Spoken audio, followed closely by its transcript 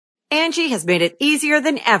Angie has made it easier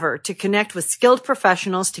than ever to connect with skilled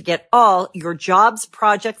professionals to get all your jobs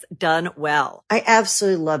projects done well. I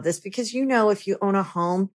absolutely love this because, if you own a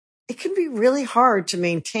home, it can be really hard to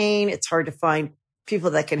maintain. It's hard to find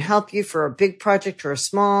people that can help you for a big project or a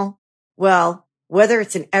small. Well, whether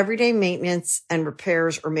it's in everyday maintenance and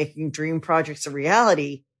repairs or making dream projects a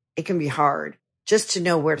reality, it can be hard just to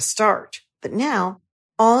know where to start. But now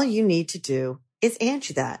all you need to do is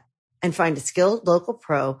Angie that and find a skilled local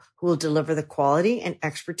pro who will deliver the quality and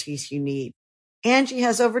expertise you need. Angie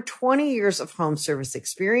has over 20 years of home service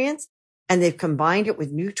experience, and they've combined it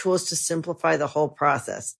with new tools to simplify the whole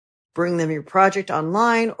process. Bring them your project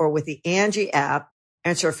online or with the Angie app,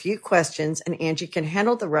 answer a few questions, and Angie can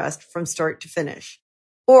handle the rest from start to finish.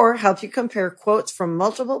 Or help you compare quotes from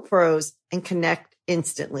multiple pros and connect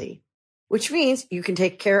instantly, which means you can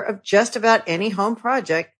take care of just about any home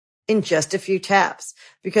project in just a few taps.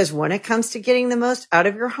 Because when it comes to getting the most out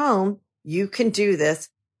of your home, you can do this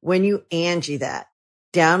when you Angie that.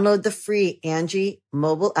 Download the free Angie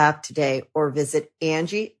mobile app today or visit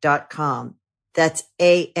Angie.com. That's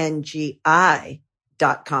ANGI.com.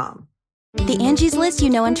 The Angie's List you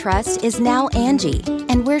know and trust is now Angie,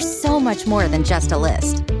 and we're so much more than just a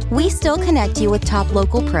list. We still connect you with top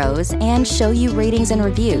local pros and show you ratings and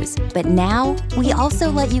reviews, but now we also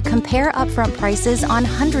let you compare upfront prices on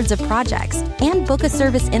hundreds of projects and book a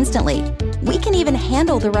service instantly. We can even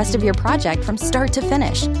handle the rest of your project from start to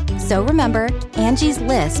finish. So remember, Angie's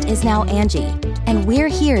List is now Angie, and we're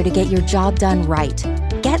here to get your job done right.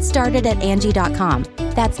 Get started at Angie.com.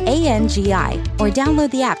 That's ANGI, or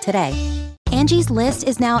download the app today. Angie's List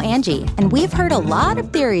is now Angie, and we've heard a lot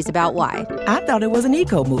of theories about why. I thought it was an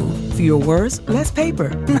eco move. Fewer words, less paper.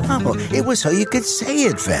 No, it was so you could say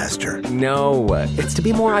it faster. No, it's to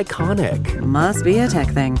be more iconic. Must be a tech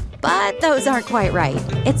thing. But those aren't quite right.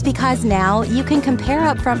 It's because now you can compare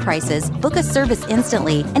upfront prices, book a service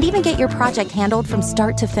instantly, and even get your project handled from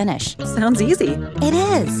start to finish. Sounds easy. It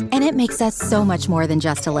is, and it makes us so much more than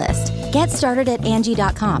just a list. Get started at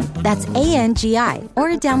Angie.com. That's ANGI, or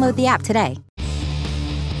download the app today.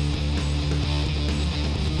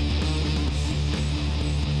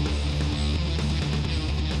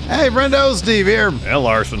 Hey, friendo, Steve here. And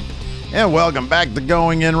Larson. And welcome back to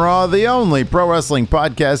Going In Raw, the only pro wrestling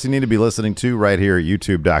podcast you need to be listening to right here at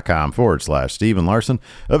youtube.com/Steven Larson.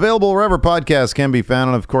 Available wherever podcasts can be found,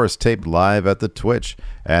 and of course, taped live at the Twitch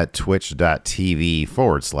at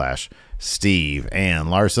twitch.tv/Steve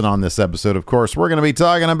and Larson. On this episode, of course, we're going to be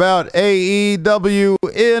talking about AEW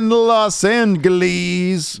in Los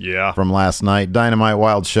Angeles. Yeah. From last night. Dynamite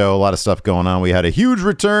Wild Show. A lot of stuff going on. We had a huge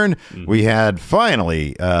return. We had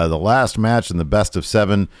finally the last match in the best of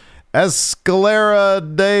 7. Escalera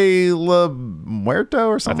de la Muerto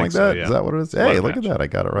or something like that. So, yeah. Is that what it is? Ladder Hey, look match. at that. I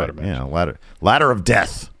got it right. Ladder Yeah, ladder of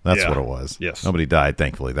death. That's Yeah. what it was. Yes. Nobody died,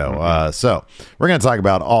 thankfully, though. So we're going to talk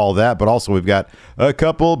about all that, but also we've got a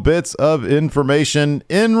couple bits of information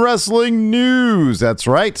in wrestling news. That's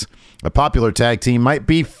right. A popular tag team might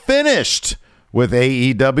be finished with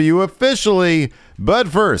AEW officially. But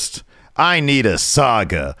first, I need a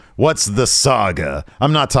saga. What's the saga?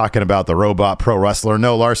 I'm not talking about the robot pro wrestler.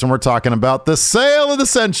 No, Larson, we're talking about the sale of the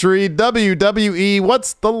century, WWE.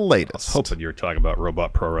 What's the latest? I was hoping you were talking about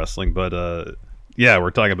Robot Pro Wrestling, but yeah,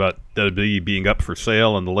 we're talking about WWE being up for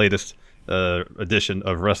sale and the latest edition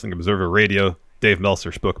of Wrestling Observer Radio. Dave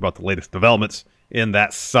Meltzer spoke about the latest developments in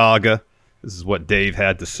that saga. This is what Dave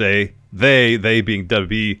had to say. They being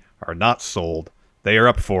WWE, are not sold. They are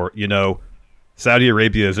up for it. Saudi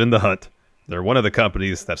Arabia is in the hunt. They're one of the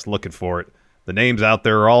companies that's looking for it. The names out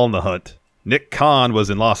there are all in the hunt. Nick Khan was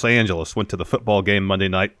in Los Angeles, went to the football game Monday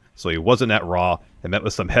night, so he wasn't at Raw, and met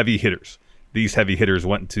with some heavy hitters. These heavy hitters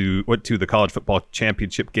went to the College Football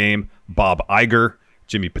Championship game. Bob Iger,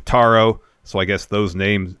 Jimmy Pitaro. So I guess those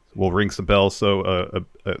names will ring some bells. So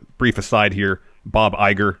a brief aside here: Bob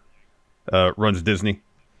Iger runs Disney.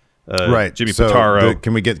 Right. Jimmy Pitaro.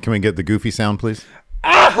 Can we get the goofy sound, please?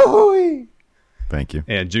 Ahoy! Thank you.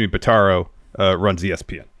 And Jimmy Pitaro runs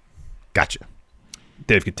ESPN. Gotcha.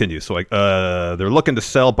 Dave continues. So they're looking to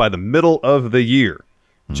sell by the middle of the year.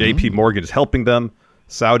 JP Morgan is helping them.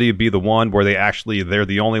 Saudi would be the one where they're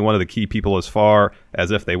the only one of the key people as far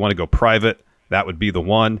as if they want to go private. That would be the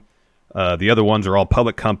one. The other ones are all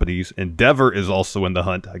public companies. Endeavor is also in the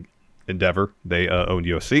hunt. Endeavor, they own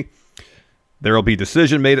UFC. There will be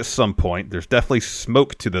decision made at some point. There's definitely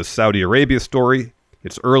smoke to the Saudi Arabia story.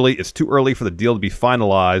 It's early. It's too early for the deal to be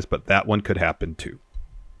finalized, but that one could happen too.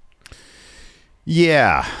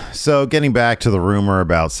 Yeah. So getting back to the rumor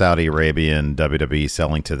about Saudi Arabia and WWE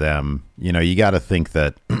selling to them, you got to think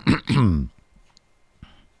that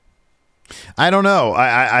I don't know.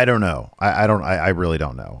 I don't know. I really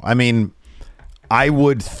don't know. I mean, I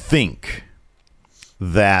would think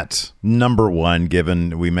that number one,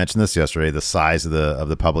 given we mentioned this yesterday, the size of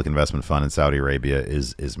the public investment fund in Saudi Arabia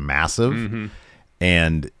is massive,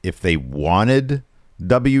 and if they wanted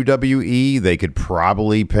WWE, they could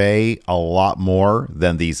probably pay a lot more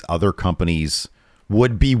than these other companies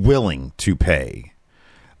would be willing to pay.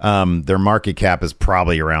 Their market cap is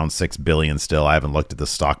probably around $6 billion still. I haven't looked at the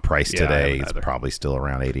stock price today. It's probably still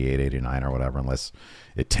around 88, 89 or whatever, unless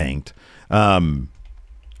it tanked.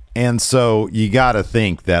 And so you got to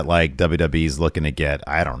think that like WWE is looking to get,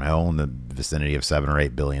 I don't know, in the vicinity of $7 or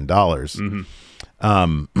 $8 billion.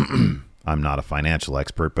 I'm not a financial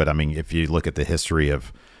expert, but I mean, if you look at the history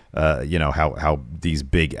of, how these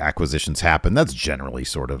big acquisitions happen, that's generally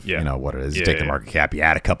sort of, what it is. You take the market cap, you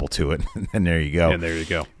add a couple to it, and there you go. And there you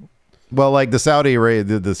go. Well, like the Saudi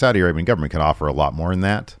Arabian government can offer a lot more than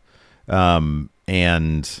that.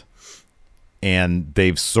 And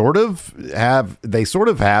they've sort of have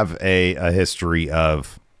a history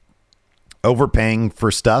of overpaying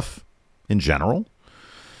for stuff in general.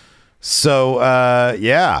 So,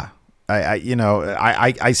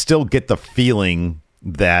 I still get the feeling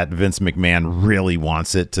that Vince McMahon really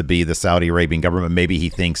wants it to be the Saudi Arabian government. Maybe he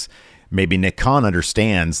thinks, maybe Nick Khan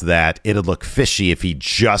understands that it'd look fishy if they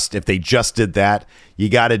just did that. You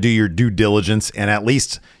got to do your due diligence and at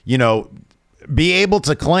least, be able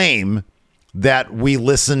to claim that we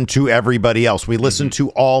listen to everybody else. We listen to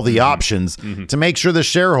all the options to make sure the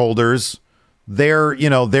shareholders,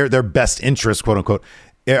 their best interest, quote unquote,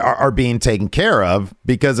 are being taken care of,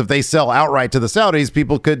 because if they sell outright to the Saudis,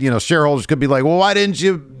 people could, shareholders could be like, well, why didn't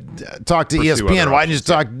you talk to ESPN? Why didn't you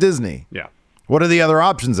talk to Disney? Yeah. What are the other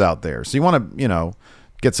options out there? So you want to,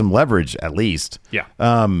 get some leverage at least. Yeah.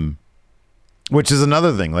 Which is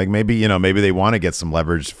another thing. Like maybe they want to get some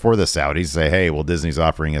leverage for the Saudis. Say, hey, well, Disney's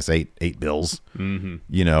offering us eight bills. What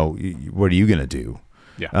are you going to do?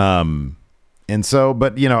 Yeah. And so,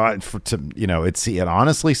 but it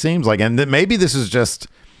honestly seems like, and maybe this is just,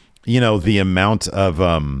 the amount of,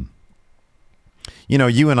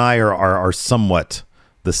 you and I are somewhat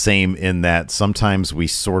the same in that sometimes we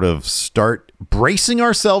sort of start bracing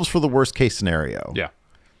ourselves for the worst case scenario. Yeah.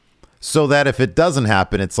 So that if it doesn't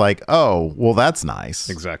happen, it's like, oh, well, that's nice.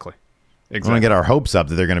 Exactly. We're going to get our hopes up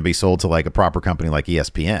that they're going to be sold to like a proper company like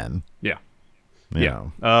ESPN. Yeah.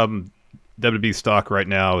 WB stock right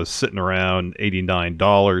now is sitting around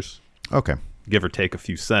 $89. Okay. Give or take a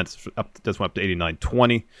few cents. Just went up to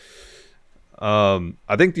 $89.20.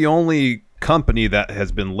 I think the only company that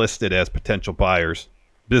has been listed as potential buyers,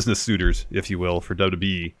 business suitors, if you will, for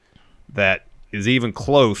WWE, that is even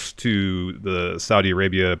close to the Saudi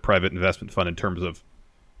Arabia private investment fund in terms of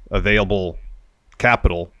available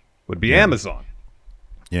capital would be Amazon.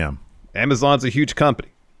 Yeah. Amazon's a huge company.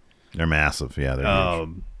 They're massive. Yeah, they're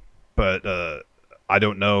huge. But I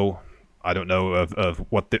don't know of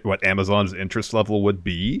what Amazon's interest level would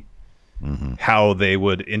be, how they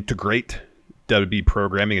would integrate WWE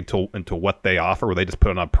programming into what they offer, where they just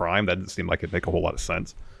put it on Prime. That doesn't seem like it'd make a whole lot of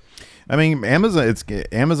sense. I mean,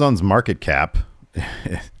 Amazon's market cap.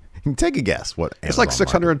 Take a guess. What it's like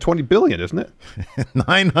 $620 billion, isn't it?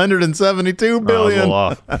 $972 billion.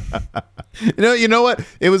 Off. You know what?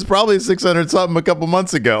 It was probably 600 something a couple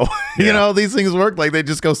months ago. Yeah. These things work like they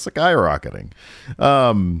just go skyrocketing.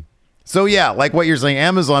 So yeah, like what you're saying,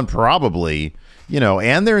 Amazon probably,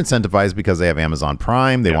 and they're incentivized because they have Amazon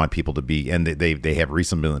Prime. They want people to be, and they have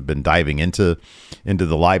recently been diving into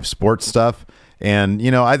the live sports stuff. And,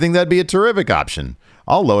 I think that'd be a terrific option.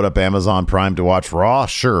 I'll load up Amazon Prime to watch Raw.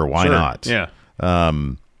 Sure. Why not? Yeah.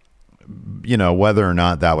 Whether or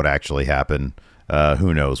not that would actually happen,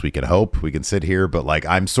 who knows? We can hope. We can sit here, but like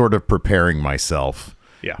I'm sort of preparing myself,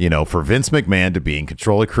 for Vince McMahon to be in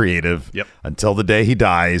control of creative until the day he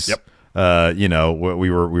dies. Yep. We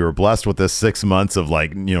were blessed with this 6 months of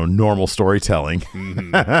like, normal storytelling. We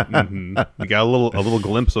got a little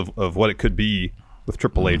glimpse of what it could be with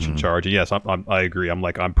Triple H in charge. And yes, I agree. I'm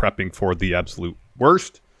prepping for the absolute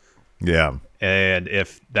worst. Yeah. And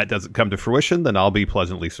if that doesn't come to fruition, then I'll be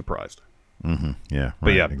pleasantly surprised. Yeah.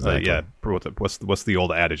 But right, exactly. What's the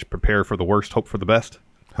old adage? Prepare for the worst, hope for the best.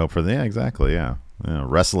 Hope for exactly. Yeah.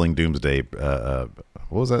 Wrestling Doomsday. What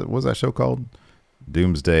was that? What was that show called?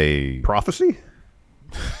 Doomsday Prophecy?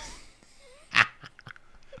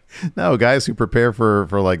 No, guys who prepare for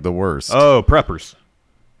like the worst. Oh, preppers.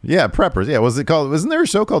 Yeah, preppers. Yeah, was it called? Wasn't there a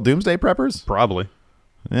show called Doomsday Preppers? Probably.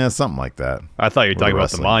 Yeah, something like that. I thought you were talking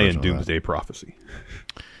about the Mayan Doomsday Prophecy.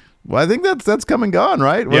 Well, I think that's come and gone,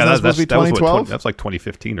 right? Wasn't that supposed to be 2012? That's like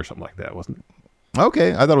 2015 or something like that, wasn't it?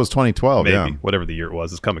 Okay, I thought it was 2012. Maybe Yeah, whatever the year it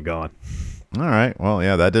was, it's come and gone. all right. Well,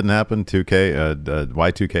 yeah, that didn't happen.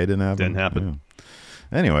 Y2K didn't happen. Didn't happen.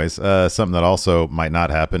 Yeah. Anyways, something that also might not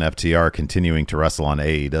happen. FTR continuing to wrestle on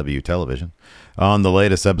AEW television on the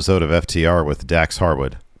latest episode of FTR with Dax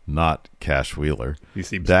Harwood, not Cash Wheeler. He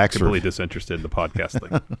seems Dax completely disinterested in the podcast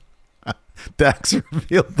thing. Dax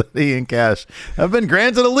revealed that he and Cash have been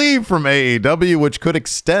granted a leave from AEW, which could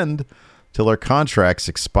extend till their contracts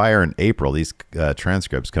expire in April. These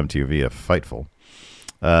transcripts come to you via Fightful.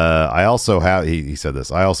 I also have, he said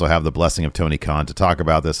this, I also have the blessing of Tony Khan to talk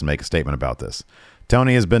about this and make a statement about this.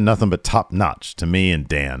 Tony has been nothing but top notch to me and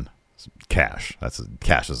Dan. Cash.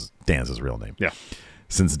 Dan's his real name. Yeah.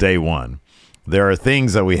 Since day one. There are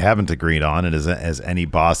things that we haven't agreed on, and as any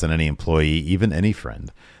boss and any employee, even any friend,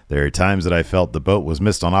 there are times that I felt the boat was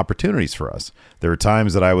missed on opportunities for us. There are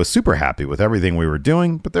times that I was super happy with everything we were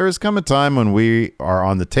doing, but there has come a time when we are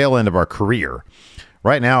on the tail end of our career.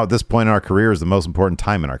 Right now, at this point in our career, is the most important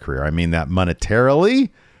time in our career. I mean that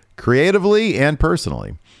monetarily, creatively, and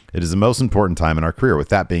personally. It is the most important time in our career. With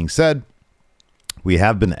that being said, we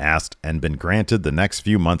have been asked and been granted the next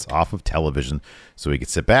few months off of television so we could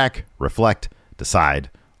sit back, reflect, decide,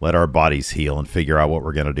 let our bodies heal, and figure out what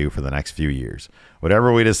we're going to do for the next few years.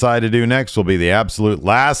 Whatever we decide to do next will be the absolute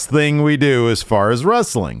last thing we do as far as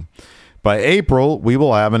wrestling. By April, we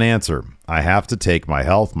will have an answer. I have to take my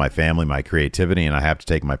health, my family, my creativity, and I have to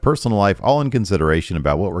take my personal life all in consideration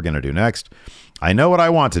about what we're going to do next. I know what I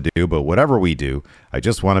want to do, but whatever we do, I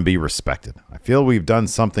just want to be respected. I feel we've done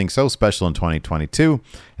something so special in 2022,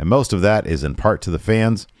 and most of that is in part to the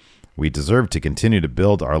fans. We deserve to continue to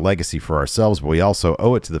build our legacy for ourselves, but we also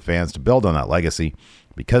owe it to the fans to build on that legacy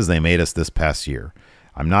because they made us this past year.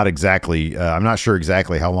 I'm not sure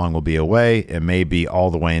exactly how long we'll be away. It may be all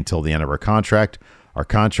the way until the end of our contract. Our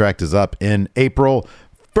contract is up in April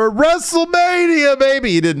for WrestleMania,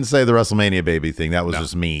 baby. He didn't say the WrestleMania baby thing. That was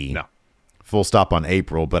just me. No. Full stop on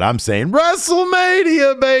April, but I'm saying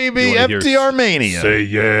WrestleMania, baby. FTR Mania. Say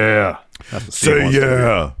yeah. Say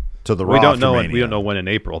yeah. To the We don't know. Mania. We don't know when in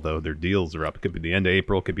April though. Their deals are up. It could be the end of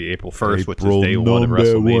April. It could be April 1st, which is day one of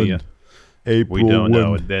WrestleMania. We don't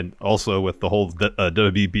know. And then also with the whole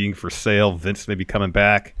WWE being for sale, Vince may be coming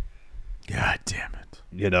back. God damn it.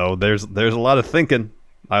 You know, there's a lot of thinking,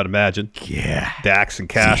 I would imagine. Yeah. Dax and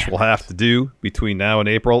Cash will have to do between now and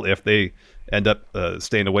April if they end up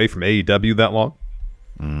staying away from AEW that long.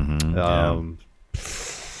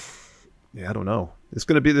 Yeah, I don't know. It's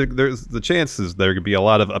going to be there's the chances there could be a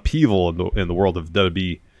lot of upheaval in the world of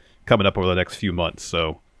WWE coming up over the next few months.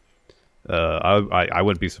 So I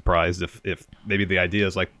wouldn't be surprised if maybe the idea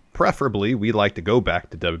is like preferably we'd like to go back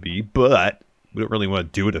to WWE, but we don't really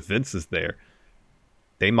want to do it if Vince is there.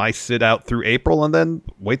 They might sit out through April and then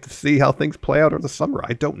wait to see how things play out over the summer.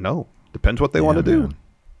 I don't know. Depends what they want to do.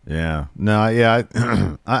 Yeah. No. Yeah.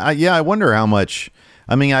 I wonder how much.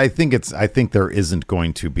 I mean, I think there isn't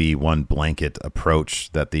going to be one blanket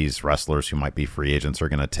approach that these wrestlers who might be free agents are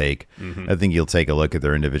going to take. I think you'll take a look at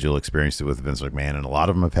their individual experiences with Vince McMahon, and a lot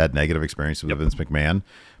of them have had negative experiences with Vince McMahon.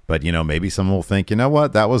 But maybe someone will think, you know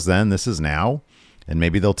what, that was then, this is now, and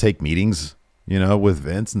maybe they'll take meetings, with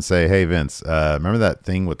Vince and say, hey, Vince, remember that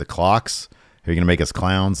thing with the clocks? Are you going to make us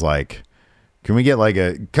clowns? Like, can we get like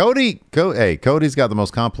a Cody? Hey, Cody's got the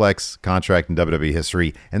most complex contract in WWE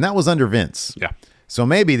history, and that was under Vince. Yeah. So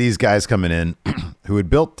maybe these guys coming in who had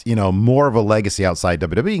built, more of a legacy outside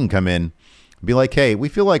WWE can come in and be like, hey, we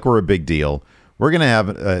feel like we're a big deal. We're going to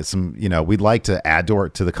have some, we'd like to add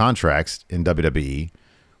to the contracts in WWE.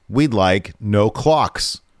 We'd like no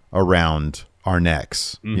clocks around our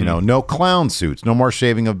necks, no clown suits, no more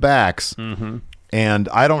shaving of backs. And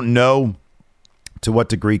I don't know to what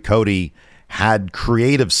degree Cody had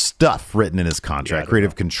creative stuff written in his contract,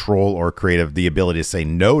 creative control or the ability to say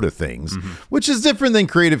no to things, which is different than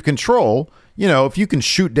creative control. If you can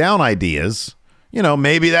shoot down ideas,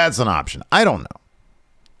 maybe that's an option. I don't know.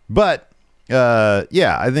 But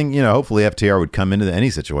I think, hopefully FTR would come into any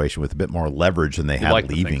situation with a bit more leverage than they had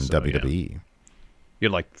leaving WWE. Yeah.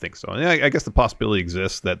 You'd like to think so. And I guess the possibility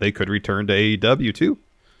exists that they could return to AEW too.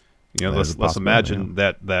 Let's imagine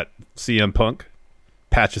that CM Punk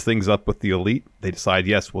patches things up with the Elite. They decide,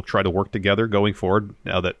 yes, we'll try to work together going forward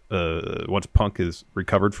now that once Punk is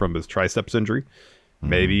recovered from his triceps injury.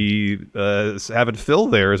 Maybe having Phil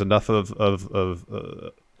there is enough of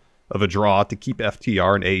a draw to keep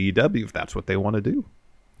FTR and AEW if that's what they want to do.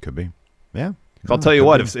 Could be. Yeah. I'll tell you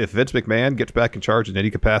what, if Vince McMahon gets back in charge in any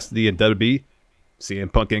capacity in WWE,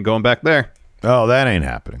 CM Punk ain't going back there. Oh, that ain't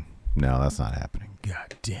happening. No, that's not happening.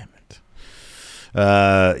 God damn it.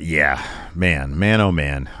 Yeah, man, oh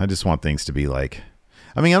man. I just want things to be like,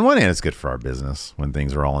 I mean, on one hand, it's good for our business when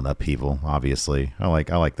things are all in upheaval. Obviously, I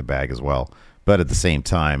like the bag as well. But at the same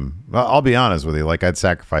time, I'll be honest with you. Like, I'd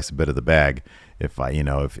sacrifice a bit of the bag if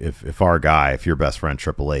if our guy, if your best friend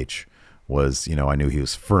Triple H was, I knew he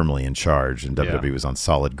was firmly in charge and WWE was on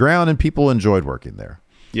solid ground and people enjoyed working there.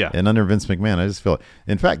 Yeah. And under Vince McMahon, I just feel it.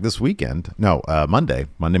 In fact, this weekend, Monday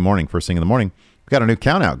morning, first thing in the morning, we've got a new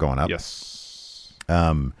count out going up. Yes.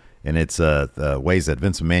 And it's the ways that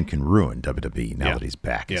Vince McMahon can ruin WWE now that he's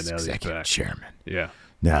back as executive chairman. Yeah.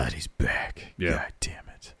 Now that he's back. Yeah. God damn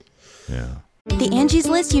it. Yeah. The Angie's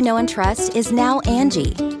List you know and trust is now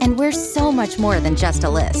Angie, and we're so much more than just a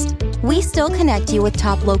list. We still connect you with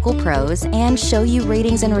top local pros and show you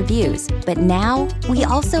ratings and reviews, but now we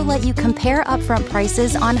also let you compare upfront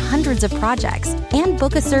prices on hundreds of projects and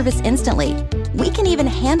book a service instantly. We can even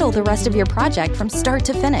handle the rest of your project from start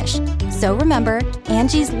to finish. So remember,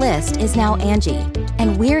 Angie's List is now Angie,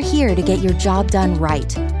 and we're here to get your job done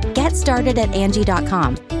right. Get started at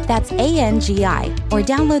Angie.com. That's ANGI, or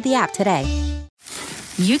download the app today.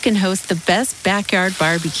 You can host the best backyard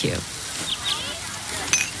barbecue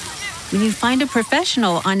when you find a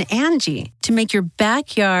professional on Angie to make your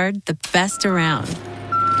backyard the best around.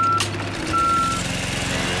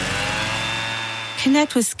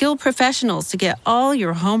 Connect with skilled professionals to get all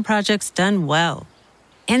your home projects done well.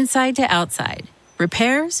 Inside to outside,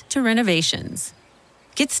 repairs to renovations.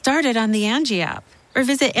 Get started on the Angie app or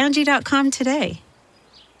visit Angie.com today.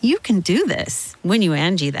 You can do this when you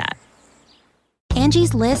Angie that.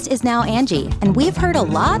 Angie's List is now Angie, and we've heard a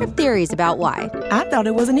lot of theories about why. I thought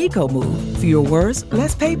it was an eco move. Fewer words,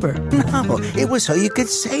 less paper. No, it was so you could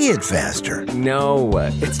say it faster. No,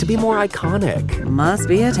 it's to be more iconic. Must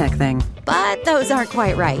be a tech thing. But those aren't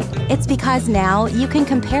quite right. It's because now you can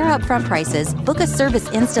compare upfront prices, book a service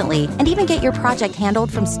instantly, and even get your project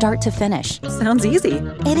handled from start to finish. Sounds easy.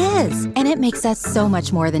 It is, and it makes us so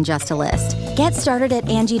much more than just a list. Get started at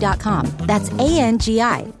Angie.com. That's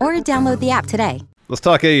ANGI, or download the app today. Let's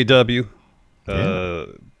talk AEW.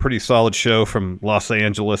 Pretty solid show from Los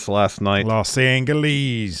Angeles last night. Los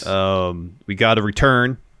Angeles. We got a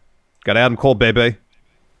return. Got Adam Cole Bebe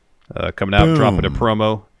coming out, dropping a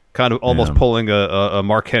promo. Kind of almost pulling a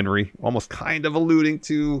Mark Henry. Almost kind of alluding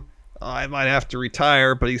to, I might have to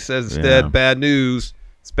retire. But he says instead, bad news.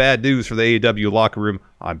 It's bad news for the AEW locker room.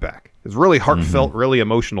 I'm back. It's really heartfelt, really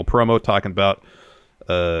emotional promo talking about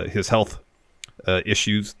his health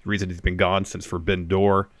issues, the reason he's been gone since Forbidden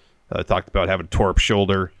Door. Talked about having a tore up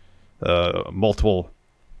shoulder, multiple,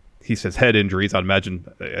 he says, head injuries. I'd imagine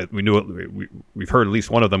we knew it. We've heard at least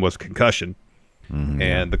one of them was concussion,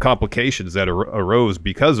 and the complications that arose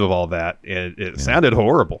because of all that. And it sounded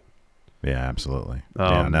horrible. Yeah, absolutely.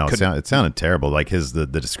 It sounded terrible. Like the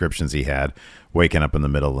descriptions he had, waking up in the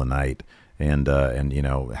middle of the night and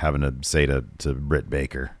having to say to Britt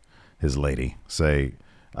Baker, his lady, say,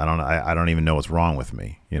 I don't even know what's wrong with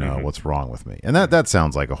me. What's wrong with me? And that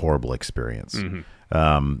sounds like a horrible experience. You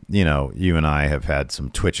and I have had some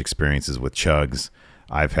Twitch experiences with Chugs.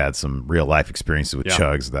 I've had some real life experiences with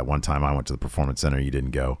Chugs. That one time I went to the Performance Center, you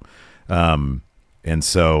didn't go. And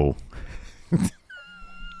so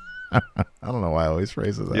I don't know why I always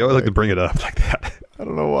phrase it that You always way. like to bring it up like that. I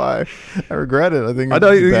don't know why. I regret it. I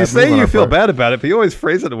know you say you feel bad about it, but you always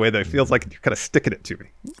phrase it in a way that feels like you're kind of sticking it to me.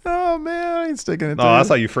 Oh, man, I ain't sticking it to No, you. that's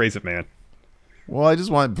how you phrase it, man. Well, I just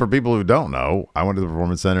want, for people who don't know, I went to the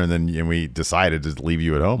Performance Center and we decided to leave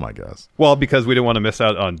you at home, I guess. Well, because we didn't want to miss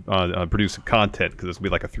out on producing content, because this would be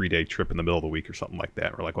like a 3-day trip in the middle of the week or something like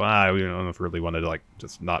that. We're like, well, we don't know if we really wanted to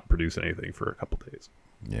just not produce anything for a couple of days.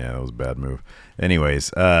 Yeah, that was a bad move.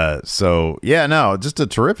 Anyways, just a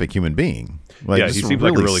terrific human being. He seems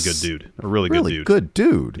like a really good dude. A really good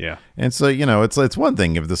dude. Yeah. And so, it's one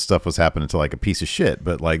thing if this stuff was happening to like a piece of shit,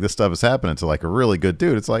 but like this stuff is happening to like a really good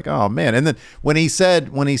dude. It's like, oh man. And then when he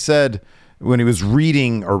was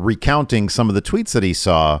reading or recounting some of the tweets that he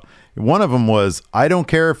saw, one of them was, I don't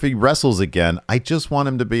care if he wrestles again. I just want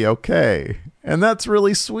him to be okay. And that's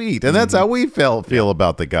really sweet. And that's how we feel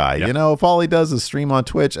about the guy. Yeah. If all he does is stream on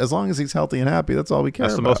Twitch, as long as he's healthy and happy, that's all we care about.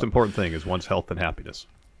 That's the most important thing, is one's health and happiness.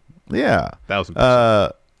 Yeah.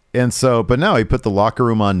 1,000%. And so, but now he put the locker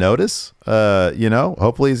room on notice.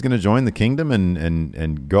 Hopefully he's going to join the Kingdom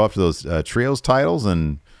and go after those trios titles.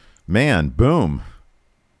 And man, boom.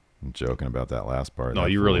 I'm joking about that last part. No,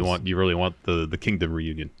 you really want the Kingdom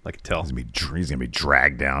reunion. I can tell. He's gonna be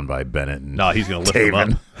dragged down by Bennett. And no, he's gonna lift him up.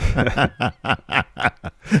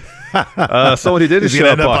 Someone who didn't show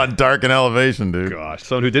up on Dark and Elevation, dude. Gosh,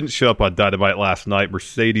 someone who didn't show up on Dynamite last night,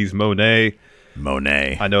 Mercedes Moné.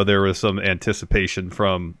 I know there was some anticipation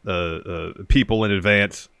from people in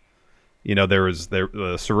advance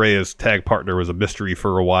Saraya's tag partner was a mystery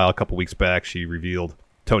for a while. A couple weeks back, she revealed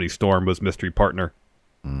Toni Storm was mystery partner.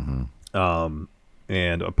 Mm-hmm.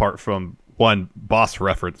 And apart from one boss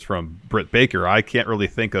reference from Britt Baker, I can't really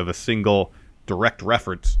think of a single direct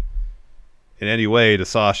reference in any way to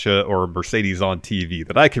Sasha or Mercedes on TV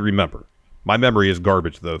that I can remember. My memory is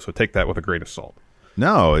garbage, though, so take that with a grain of salt.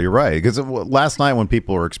 No, you're right. Because last night when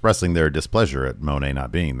people were expressing their displeasure at Monet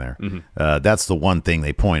not being there, that's the one thing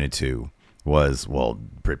they pointed to was, well,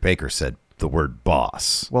 Britt Baker said the word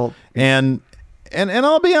boss. Well, and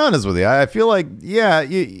I'll be honest with you. I feel like,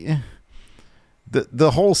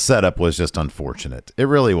 the whole setup was just unfortunate. It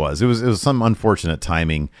really was. It was some unfortunate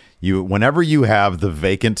timing. Whenever you have the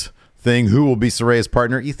vacant thing, who will be Saraya's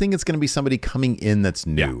partner, you think it's going to be somebody coming in that's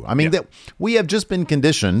new. Yeah. I mean, that we have just been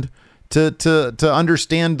conditioned to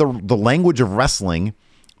understand the language of wrestling.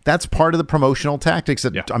 That's part of the promotional tactics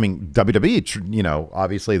that I mean, WWE,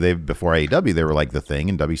 obviously before AEW, they were like the thing,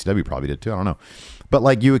 and WCW probably did too. I don't know. But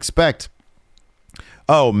like you expect,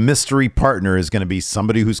 mystery partner is going to be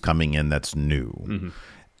somebody who's coming in that's new. Mm-hmm.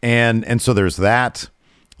 And so there's that.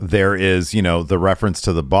 There is, the reference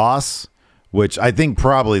to the boss, which I think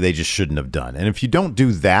probably they just shouldn't have done. And if you don't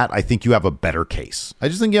do that, I think you have a better case. I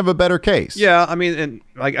just think you have a better case. Yeah, I mean, and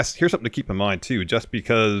I guess here's something to keep in mind, too. Just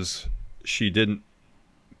because she didn't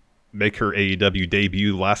make her AEW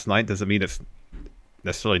debut last night doesn't mean it's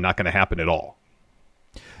necessarily not going to happen at all.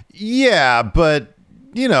 Yeah, but,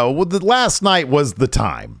 the last night was the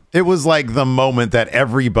time. It was like the moment that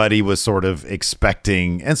everybody was sort of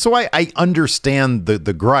expecting. And so I understand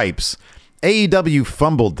the gripes. AEW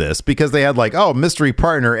fumbled this because they had mystery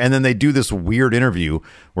partner, and then they do this weird interview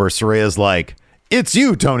where Saraya's like, "It's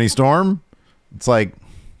you, Toni Storm." It's like,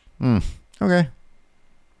 okay,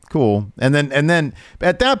 cool. And then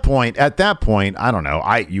at that point, I don't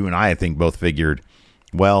know. You and I think both figured,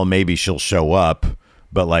 well, maybe she'll show up,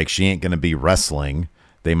 but she ain't gonna be wrestling.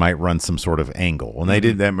 They might run some sort of angle, and they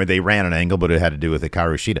did that. They ran an angle, but it had to do with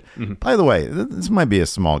Hikaru Shida. Mm-hmm. By the way, this might be a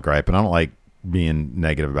small gripe, and I don't like being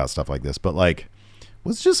negative about stuff like this, but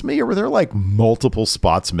was it just me, or were there multiple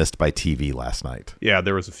spots missed by TV last night? Yeah,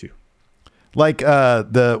 there was a few.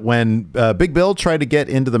 When Big Bill tried to get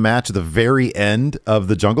into the match at the very end of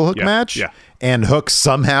the Jungle Hook match, and Hook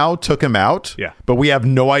somehow took him out. Yeah, but we have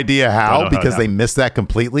no idea how because they missed that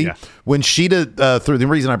completely. Yeah. When Shida threw, the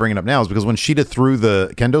reason I bring it up now is because when Shida threw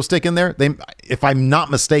the kendo stick in there, if I'm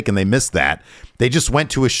not mistaken, they missed that. They just went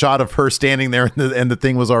to a shot of her standing there, and the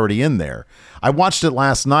thing was already in there. I watched it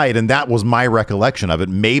last night, and that was my recollection of it.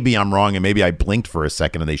 Maybe I'm wrong, and maybe I blinked for a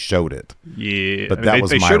second, and they showed it. Yeah, but that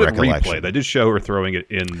was my recollection. Replay. They did show her throwing it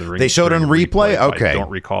in the ring. They showed it in replay? Okay. I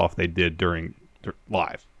don't recall if they did during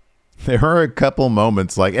live. There were a couple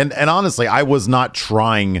moments and honestly, I was not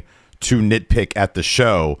trying to nitpick at the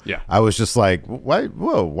show. Yeah. I was just like, why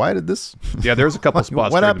did this? Yeah, there's a couple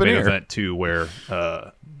spots during the main event too where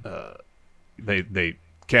they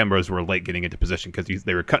cameras were late getting into position because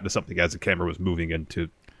they were cutting to something as the camera was moving into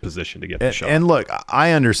position to get the shot. And look,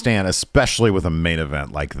 I understand, especially with a main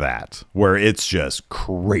event like that, where it's just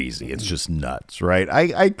crazy. It's just nuts, right?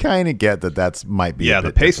 I kind of get that might be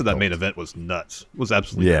the pace of that main event was nuts. It was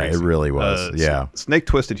absolutely crazy. It really was. Snake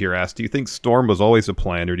Twisted here asked, do you think Storm was always a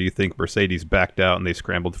plan, or do you think Mercedes backed out and they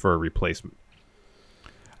scrambled for a replacement?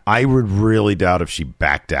 I would really doubt if she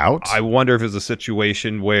backed out. I wonder if it's a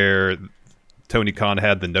situation where Tony Khan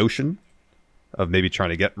had the notion of maybe trying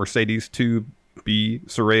to get Mercedes to be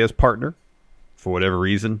Saraya's partner. For whatever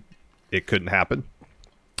reason, it couldn't happen.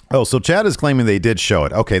 Oh, so Chad is claiming they did show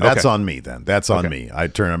it. Okay, that's on me then. That's on me.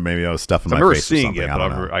 Maybe I was stuffing my face or something. I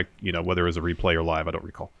remember seeing it, but whether it was a replay or live, I don't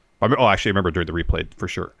recall. Actually, I remember during the replay for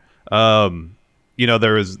sure.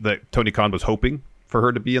 There was that Tony Khan was hoping for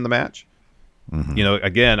her to be in the match. Mm-hmm.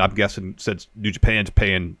 Again, I'm guessing since New Japan's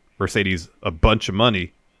paying Mercedes a bunch of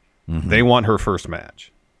money, they want her first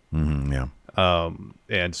match. Mm-hmm, yeah.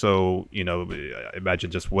 And so,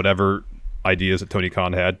 imagine just whatever ideas that Tony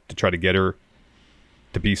Khan had to try to get her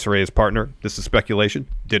to be Saraya's partner. This is speculation.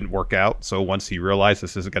 Didn't work out. So once he realized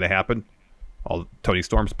this isn't going to happen, Toni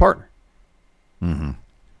Storm's partner. Mm-hmm.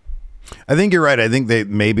 I think you're right. I think they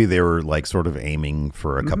were sort of aiming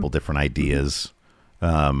for a couple different ideas.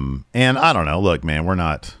 And I don't know. Look, man, we're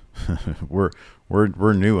not.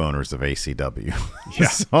 We're new owners of ACW. Yeah.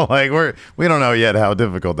 So we don't know yet how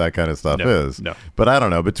difficult that kind of stuff is. No. But I don't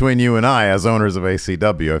know. Between you and I, as owners of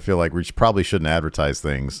ACW, I feel like we probably shouldn't advertise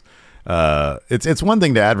things. It's one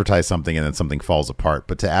thing to advertise something and then something falls apart,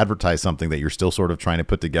 but to advertise something that you're still sort of trying to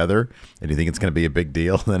put together and you think it's going to be a big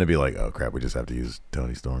deal, then it'd be like, oh crap, we just have to use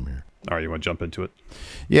Toni Storm here. All right, you want to jump into it?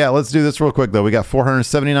 Yeah, let's do this real quick, though. We got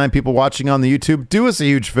 479 people watching on the YouTube. Do us a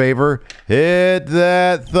huge favor. Hit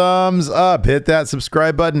that thumbs up. Hit that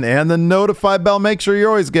subscribe button and the notify bell. Make sure you're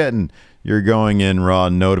always getting your Going In Raw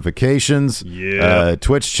notifications. Yeah.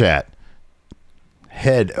 Twitch chat.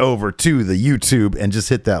 Head over to the YouTube and just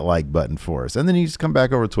hit that like button for us. And then you just come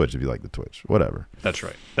back over to Twitch if you like the Twitch. Whatever. That's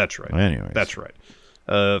right. Anyways. That's right.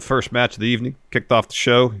 First match of the evening. Kicked off the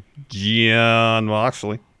show. Jon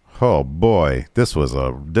Moxley. Oh boy, it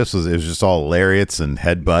was just all lariats and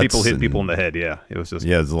headbutts. People hit people in the head. Yeah, it was just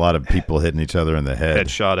there's a lot of people hitting each other in the head.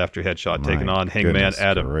 Headshot after headshot, taking on Hangman goodness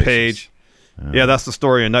Adam gracious. Page. Yeah, that's the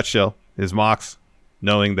story in a nutshell. Is Mox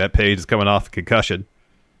knowing that Page is coming off a concussion,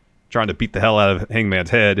 trying to beat the hell out of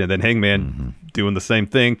Hangman's head, and then Hangman doing the same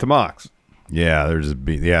thing to Mox. Yeah,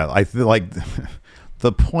 I feel like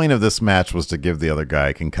the point of this match was to give the other guy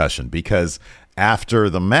a concussion, because after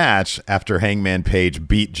the match, after Hangman Page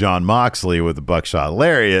beat Jon Moxley with the buckshot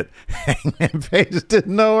lariat, Hangman Page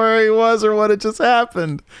didn't know where he was or what had just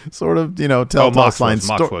happened. Sort of, telltale sign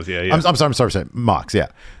story. Mox was, yeah. I'm sorry, Mox, yeah.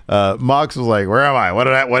 Mox was like, "Where am I?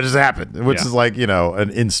 What just happened?" Which is like, an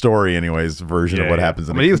in story, anyways, version of what happens.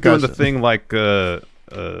 In he was doing the thing like, I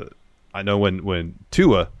know when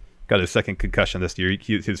Tua got his second concussion this year,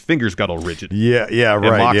 his fingers got all rigid. Yeah, right.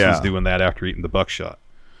 And Mox was doing that after eating the buckshot.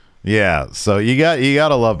 Yeah, so you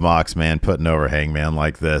gotta love Mox, man, putting over Hangman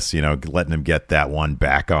like this, letting him get that one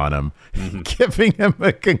back on him, giving him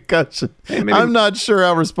a concussion. Hey, I'm not sure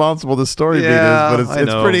how responsible the story beat is, but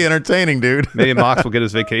it's pretty entertaining, dude. Maybe Mox will get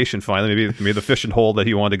his vacation finally. Maybe the fishing hole that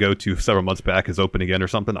he wanted to go to several months back is open again or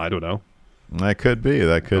something. I don't know. That could be.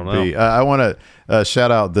 I want to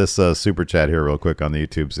shout out this super chat here real quick on the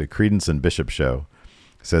YouTube. It's a Credence and Bishop show.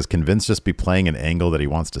 It says, can Vince just be playing an angle that he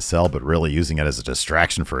wants to sell, but really using it as a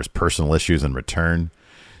distraction for his personal issues in return?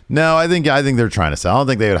 No, I think they're trying to sell. I don't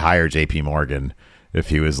think they would hire JP Morgan if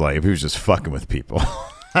he was just fucking with people.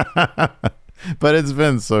 But it's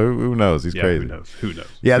Vince, so who knows? He's crazy. Who knows?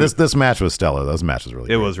 Yeah, this match was stellar. Those matches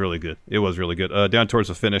really. It was really good. Down towards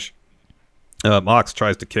the finish, Mox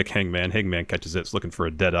tries to kick Hangman. Hangman catches it. It's looking for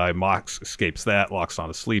a dead eye. Mox escapes that. Locks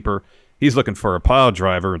on a sleeper. He's looking for a pile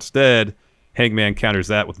driver instead. Hangman counters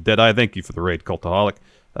that with a dead eye. Thank you for the raid, Cultaholic.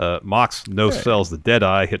 Mox sells the dead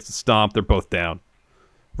eye, hits the stomp. They're both down.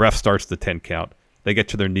 Ref starts the 10 count. They get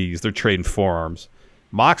to their knees. They're trading forearms.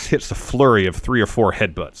 Mox hits a flurry of 3 or 4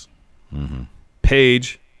 headbutts.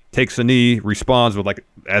 Page takes a knee, responds with,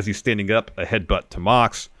 as he's standing up, a headbutt to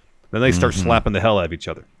Mox. Then they start slapping the hell out of each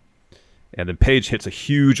other. And then Page hits a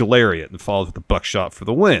huge lariat and follows with a buckshot for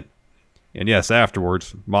the win. And yes,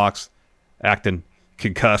 afterwards, Mox acting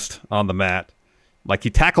concussed on the mat, he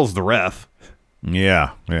tackles the ref.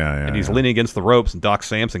 Yeah. And he's leaning against the ropes, and Doc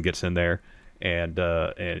Samson gets in there, and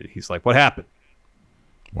he's like, "What happened?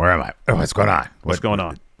 Where am I? What's going on? What's going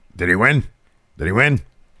on? Did he win?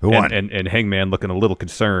 Who won?" And Hangman looking a little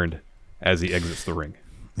concerned as he exits the ring.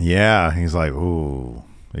 Yeah, he's like, "Ooh,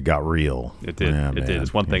 it got real." It did. Yeah, it did.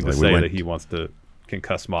 It's one thing to say that he wants to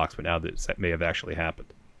concuss Mox, but now that may have actually happened.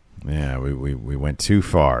 Yeah, we went too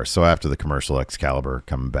far. So after the commercial, Excalibur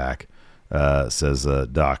coming back says the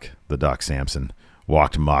Doc Samson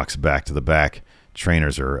walked Mox back to the back.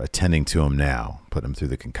 Trainers are attending to him now, putting him through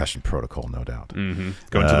the concussion protocol, no doubt. Going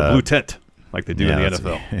to the blue tent like they do in the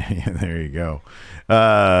NFL. Yeah, there you go.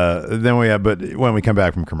 But when we come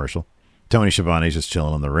back from commercial, Tony Schiavone's just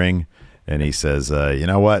chilling in the ring, and he says, "You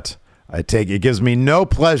know what? It gives me no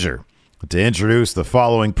pleasure to introduce the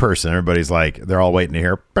following person." Everybody's they're all waiting to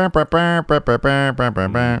hear.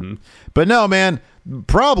 But no, man,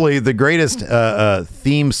 probably the greatest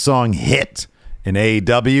theme song hit in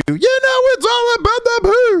AEW. It's all about the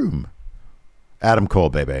boom. Adam Cole,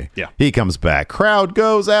 baby. Yeah. He comes back. Crowd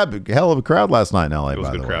goes hell of a crowd last night in LA. It was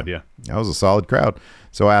a good crowd, yeah. That was a solid crowd.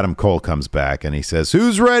 So Adam Cole comes back and he says,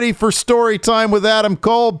 "Who's ready for story time with Adam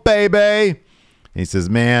Cole, baby?" He says,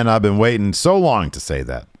 "Man, I've been waiting so long to say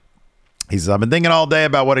that." He says, "I've been thinking all day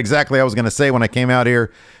about what exactly I was going to say when I came out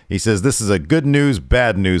here." He says, "This is a good news,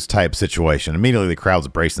 bad news type situation." Immediately, the crowds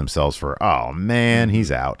brace themselves for, "Oh, man,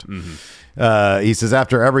 he's out." He says,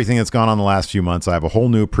 "After everything that's gone on the last few months, I have a whole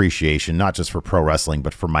new appreciation, not just for pro wrestling,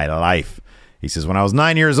 but for my life." He says, "When I was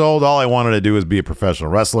 9 years old, all I wanted to do was be a professional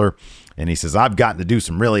wrestler." And he says, "I've gotten to do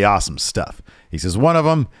some really awesome stuff." He says, "One of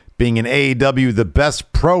them being in AEW, the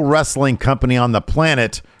best pro wrestling company on the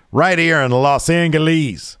planet, right here in Los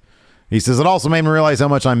Angeles." He says, "It also made me realize how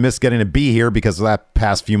much I miss getting to be here because of that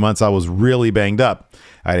past few months I was really banged up.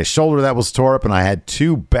 I had a shoulder that was tore up and I had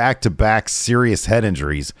 2 back-to-back serious head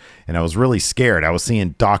injuries, and I was really scared. I was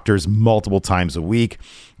seeing doctors multiple times a week,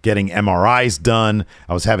 getting MRIs done.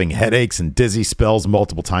 I was having headaches and dizzy spells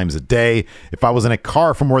multiple times a day. If I was in a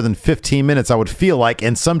car for more than 15 minutes, I would feel like,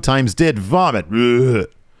 and sometimes did, vomit. Ugh.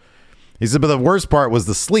 He said, but the worst part was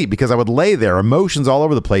the sleep, because I would lay there, emotions all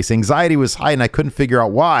over the place. Anxiety was high and I couldn't figure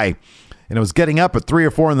out why. And I was getting up at 3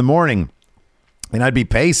 or 4 in the morning and I'd be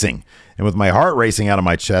pacing. And with my heart racing out of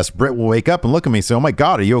my chest, Britt will wake up and look at me and say, oh my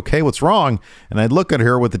God, are you okay? What's wrong? And I'd look at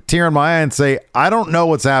her with a tear in my eye and say, I don't know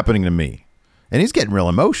what's happening to me. And he's getting real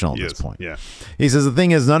emotional at this point. Yeah. He says, the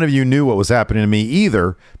thing is, none of you knew what was happening to me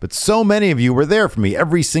either, but so many of you were there for me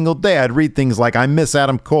every single day. I'd read things like, I miss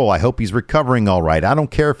Adam Cole. I hope he's recovering all right. I don't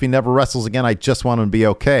care if he never wrestles again. I just want him to be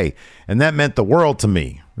okay. And that meant the world to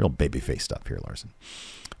me. Real babyface stuff here, Larson.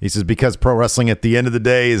 He says, because pro wrestling at the end of the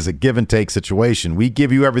day is a give and take situation. We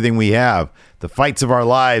give you everything we have, the fights of our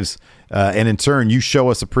lives, and in turn, you show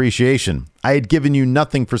us appreciation. I had given you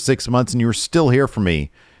nothing for 6 months, and you were still here for me.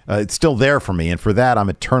 It's still there for me, and for that, I'm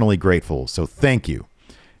eternally grateful. So thank you.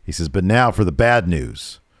 He says, but now for the bad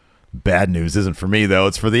news. Bad news isn't for me, though.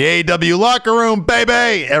 It's for the AEW locker room,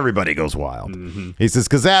 baby. Everybody goes wild. Mm-hmm. He says,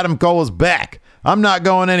 because Adam Cole is back. I'm not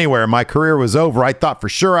going anywhere. My career was over. I thought for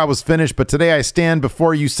sure I was finished, but today I stand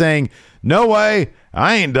before you saying, no way,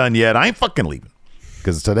 I ain't done yet. I ain't fucking leaving.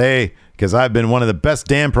 Because I've been one of the best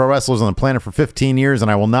damn pro wrestlers on the planet for 15 years, and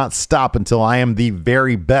I will not stop until I am the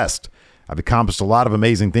very best. I've accomplished a lot of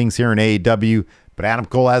amazing things here in AEW, but Adam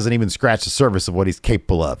Cole hasn't even scratched the surface of what he's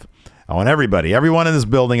capable of. I want everyone in this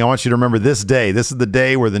building, I want you to remember this day. This is the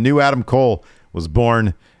day where the new Adam Cole was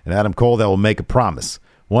born, and Adam Cole that will make a promise.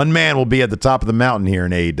 One man will be at the top of the mountain here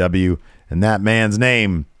in AEW, and that man's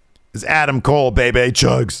name is Adam Cole, baby.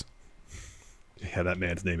 Chugs. Yeah, that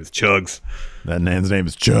man's name is Chugs. That man's name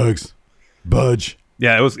is Chugs. Budge.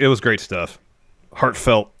 Yeah, it was great stuff.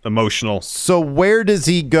 Heartfelt, emotional. So where does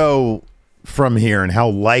he go from here, and how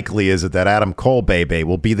likely is it that Adam Cole, baby,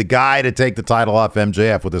 will be the guy to take the title off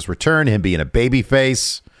MJF with his return, him being a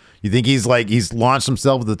babyface? You think he's launched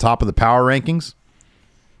himself at the top of the power rankings?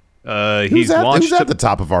 Who's at the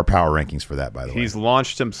top of our power rankings for that, by the way? He's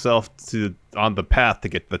launched himself on the path to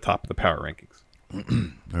get to the top of the power rankings.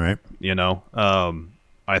 All right. You know,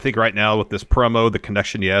 I think right now with this promo, the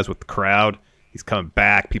connection he has with the crowd, he's coming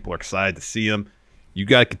back. People are excited to see him. You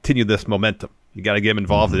got to continue this momentum. You got to get him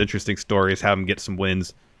involved in interesting stories, have him get some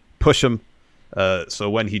wins, push him. So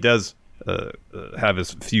when he does have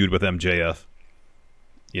his feud with MJF,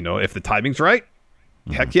 you know, if the timing's right,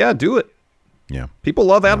 heck yeah, do it. Yeah. People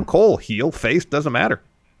love Adam Cole. Heel, face, doesn't matter.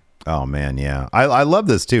 Oh, man, yeah. I love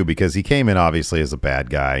this, too, because he came in, obviously, as a bad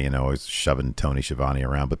guy, you know, he's shoving Tony Schiavone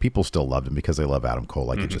around, but people still loved him because they love Adam Cole,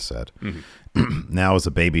 like you just said. Now, as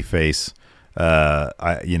a babyface,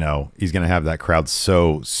 he's going to have that crowd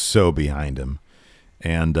so behind him.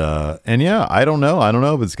 And yeah, I don't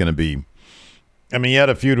know if it's going to be. I mean, he had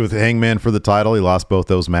a feud with Hangman for the title. He lost both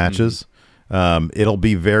those matches. It'll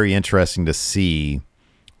be very interesting to see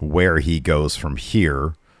where he goes from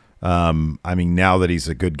here. I mean, now that he's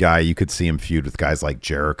a good guy, you could see him feud with guys like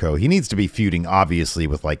Jericho. He needs to be feuding, obviously,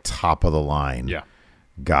 with like top of the line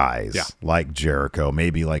guys like Jericho.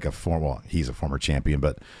 Maybe like he's a former champion,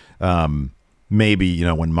 but maybe, you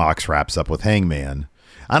know, when Mox wraps up with Hangman.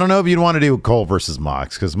 I don't know if you'd want to do Cole versus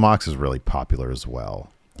Mox, because Mox is really popular as well.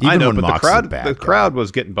 Even I know, but the crowd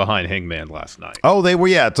was getting behind Hangman last night. Oh, they were,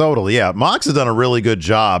 yeah, totally, yeah. Mox has done a really good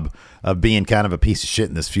job of being kind of a piece of shit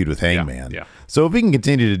in this feud with Hangman. Yeah. So if we can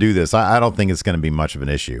continue to do this, I don't think it's going to be much of an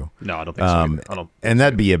issue. No, I don't think so. And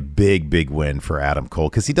that'd be a big win for Adam Cole,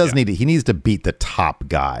 because he needs to beat the top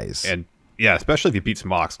guys. And yeah, especially if he beats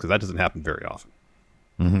Mox, because that doesn't happen very often.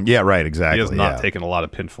 Mm-hmm. Yeah, right, exactly. He has not taken a lot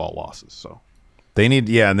of pinfall losses, so. They need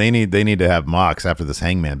to have Mox after this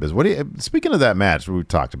Hangman business. Speaking of that match we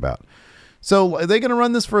talked about, so are they going to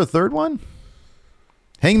run this for a third one?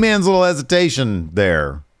 Hangman's a little hesitation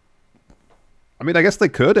there. I mean, I guess they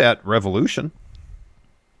could at Revolution.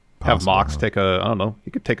 Have Mox take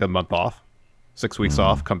he could take a month off, 6 weeks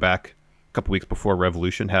off, come back a couple weeks before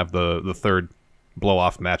Revolution, have the third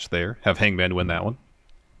blow-off match there, have Hangman win that one.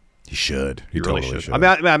 He should. He really totally should. I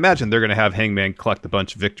mean, I imagine they're going to have Hangman collect a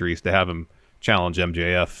bunch of victories to have him challenge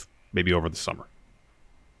MJF maybe over the summer.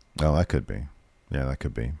 Oh, that could be. Yeah, that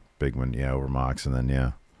could be. Big one, over Mox, and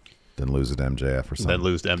then lose it to MJF or something. Then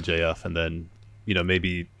lose to MJF, and then,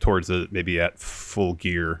 maybe maybe at Full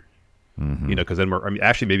Gear, because then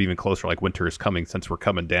actually maybe even closer, like Winter is Coming, since we're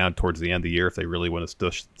coming down towards the end of the year, if they really want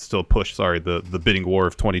to still push, the bidding war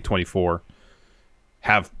of 2024,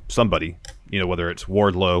 have somebody, whether it's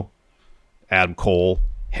Wardlow, Adam Cole,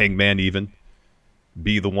 Hangman even,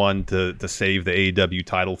 be the one to save the AEW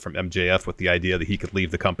title from MJF with the idea that he could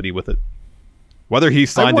leave the company with it. Whether he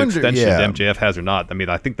signed an extension yeah. MJF has or not, I mean,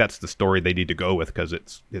 I think that's the story they need to go with because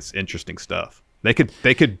it's interesting stuff. They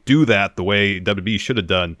could do that the way WWE should have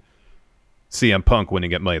done CM Punk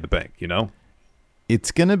winning at Money in the Bank, you know?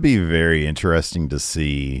 It's going to be very interesting to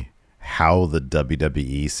see how the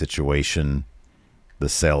WWE situation, the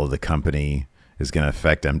sale of the company, is going to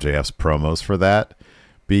affect MJF's promos for that.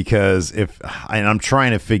 Because I'm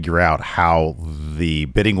trying to figure out how the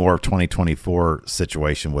bidding war of 2024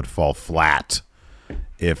 situation would fall flat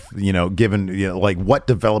if, given, like what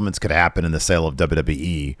developments could happen in the sale of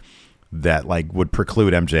WWE that like would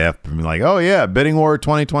preclude MJF from being like, oh yeah, bidding war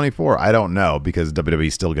 2024. I don't know, because WWE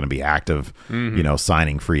is still going to be active,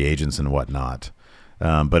 signing free agents and whatnot.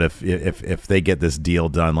 But if they get this deal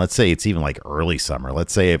done, let's say it's even like early summer.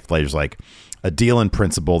 Let's say if there's like a deal in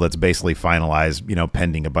principle that's basically finalized,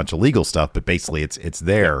 pending a bunch of legal stuff, but basically it's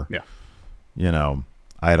there. Yeah.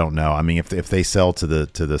 I don't know. I mean, if they sell to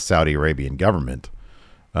the Saudi Arabian government,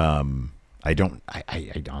 I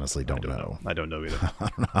honestly don't know. I don't know either. I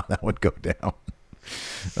don't know how that would go down.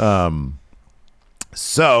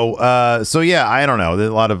 So yeah, I don't know.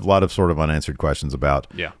 There's a lot of sort of unanswered questions about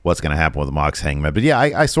what's going to happen with Mox Hangman. But yeah,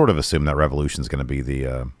 I sort of assume that Revolution is going to be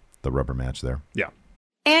the rubber match there. Yeah.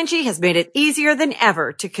 Angie has made it easier than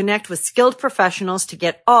ever to connect with skilled professionals to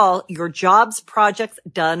get all your jobs projects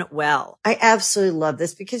done well. I absolutely love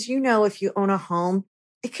this because, if you own a home,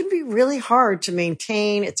 it can be really hard to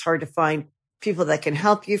maintain. It's hard to find people that can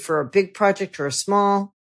help you for a big project or a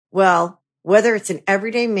small. Well, whether it's in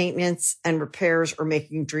everyday maintenance and repairs or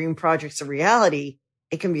making dream projects a reality,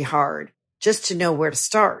 it can be hard just to know where to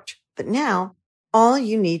start. But now all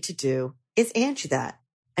you need to do is Angie that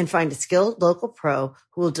and find a skilled local pro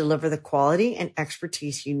who will deliver the quality and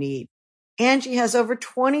expertise you need. Angie has over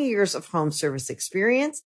 20 years of home service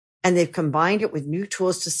experience, and they've combined it with new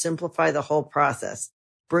tools to simplify the whole process.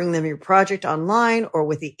 Bring them your project online or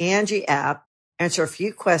with the Angie app, answer a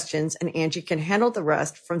few questions, and Angie can handle the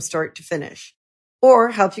rest from start to finish.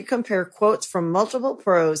 Or help you compare quotes from multiple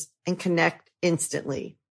pros and connect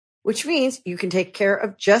instantly, which means you can take care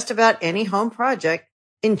of just about any home project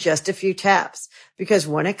in just a few taps. Because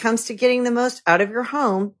when it comes to getting the most out of your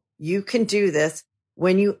home, you can do this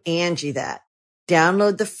when you Angie that.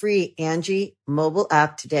 Download the free Angie mobile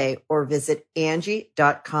app today or visit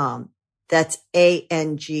Angie.com. That's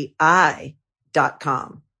ANGI.com.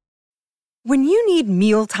 When you need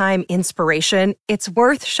mealtime inspiration, it's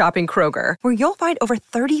worth shopping Kroger, where you'll find over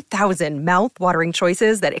 30,000 mouth-watering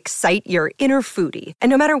choices that excite your inner foodie. And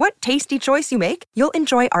no matter what tasty choice you make, you'll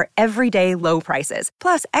enjoy our everyday low prices,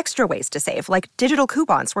 plus extra ways to save, like digital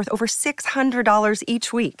coupons worth over $600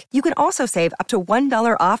 each week. You can also save up to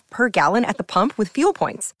 $1 off per gallon at the pump with fuel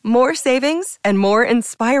points. More savings and more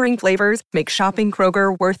inspiring flavors make shopping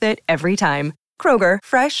Kroger worth it every time. Kroger,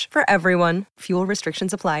 fresh for everyone. Fuel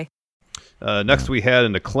restrictions apply. Next, we had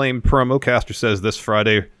an Acclaimed promo. Caster says this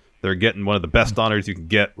Friday they're getting one of the best honors you can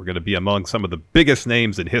get. We're going to be among some of the biggest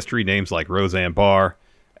names in history, names like Roseanne Barr,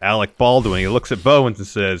 Alec Baldwin. He looks at Bowens and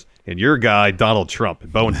says, and your guy, Donald Trump.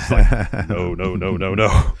 And Bowens is like, no.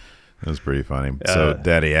 That was pretty funny. So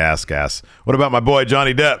Daddy asks, what about my boy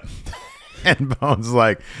Johnny Depp? And Bowens is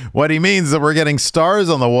like, what he means is that we're getting stars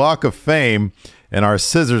on the Walk of Fame and our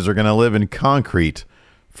scissors are going to live in concrete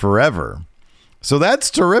forever. So that's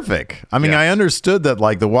terrific. I mean, I understood that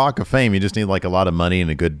like the Walk of Fame, you just need like a lot of money and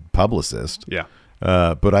a good publicist. Yeah.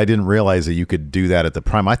 But I didn't realize that you could do that at the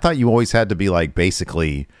prime. I thought you always had to be like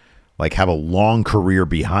basically like have a long career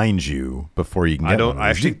behind you before you can get one. I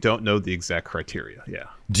actually don't know the exact criteria. Yeah.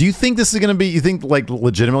 Do you think this is going to be, you think like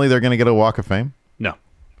legitimately they're going to get a Walk of Fame? No.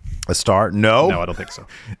 A star? No, I don't think so.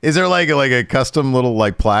 Is there like a custom little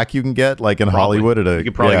like plaque you can get like in Hollywood at a? You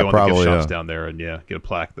could probably go on the gift shops down there and get a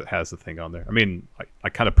plaque that has the thing on there. I mean, I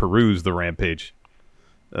kind of perused the Rampage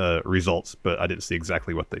results, but I didn't see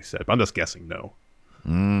exactly what they said. But I'm just guessing no.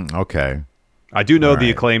 Okay. I do know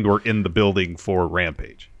the Acclaimed were in the building for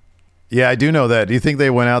Rampage. Yeah, I do know that. Do you think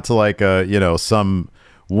they went out to like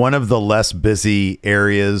one of the less busy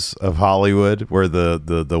areas of Hollywood where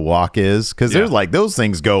the walk is? Because there's like those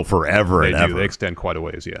things go forever and ever. They extend quite a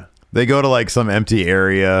ways, yeah. They go to like some empty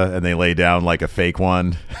area and they lay down like a fake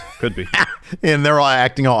one. Could be. And they're all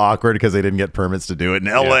acting all awkward because they didn't get permits to do it. In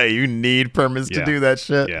LA, you need permits to do that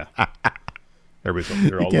shit. Yeah. They're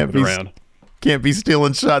all moving around. Can't be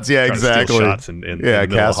stealing shots. Yeah, exactly. Shots in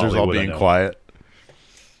casters all being quiet.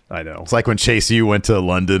 I know. It's like when Chase U went to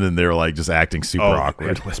London and they were like just acting super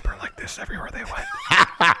awkward. They'd whisper like this everywhere they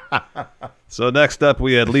went. So next up,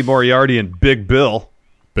 we had Lee Moriarty and Big Bill.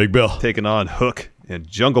 taking on Hook and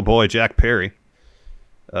Jungle Boy Jack Perry.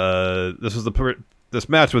 This was the this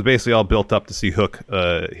match was basically all built up to see Hook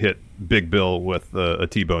hit Big Bill with a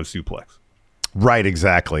T-bone suplex. Right,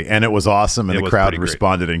 exactly. And it was awesome, and the crowd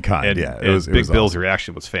responded in kind. And, yeah, it was Big Bill's awesome.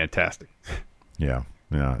 reaction was fantastic. Yeah.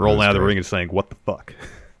 Rolling out of the ring and saying, "What the fuck?"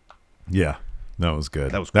 Yeah, that was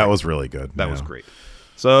good. That was really good. That was great.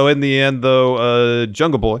 So in the end, though,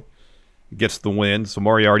 Jungle Boy gets the win. So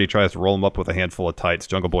Moriarty tries to roll him up with a handful of tights.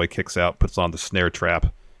 Jungle Boy kicks out, puts on the snare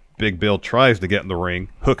trap. Big Bill tries to get in the ring.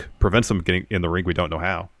 Hook prevents him getting in the ring. We don't know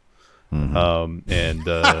how.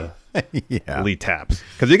 Lee taps,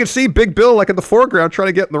 because you can see Big Bill like in the foreground trying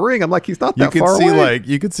to get in the ring. I'm like, he's not that far away.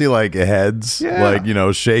 You could see like heads,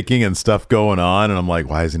 shaking and stuff going on, and I'm like,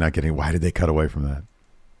 why is he not getting? Why did they cut away from that?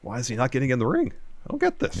 Why is he not getting in the ring? I don't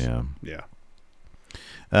get this. Yeah.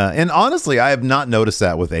 And honestly, I have not noticed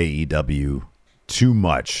that with AEW too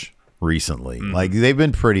much recently. Like, they've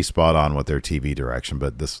been pretty spot on with their TV direction,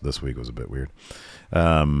 but this week was a bit weird.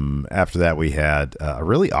 After that, we had a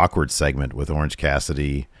really awkward segment with Orange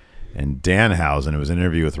Cassidy and Danhausen. It was an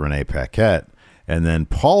interview with Renee Paquette, and then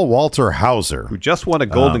Paul Walter Hauser, who just won a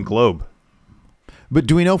Golden Globe. But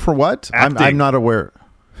do we know for what? I'm not aware.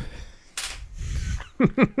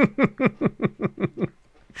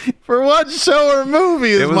 For what show or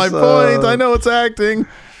movie is my point? I know it's acting.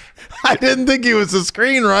 I didn't think he was a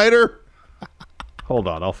screenwriter. Hold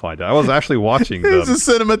on, I'll find out. I was actually watching He's a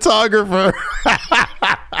cinematographer.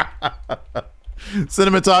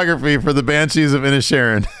 Cinematography for the Banshees of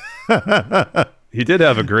Inisherin. He did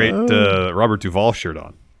have a great Robert Duvall shirt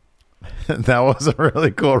on. That was a really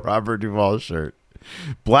cool Robert Duvall shirt.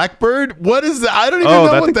 Blackbird? What is that? I don't even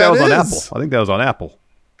know what that is. On Apple. I think that was on Apple.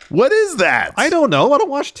 What is that? I don't know. I don't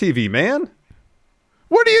watch TV, man.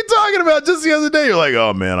 What are you talking about? Just the other day, you're like,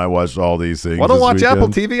 oh, man, I watched all these things. Well, I don't watch Apple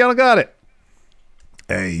TV. I don't got it.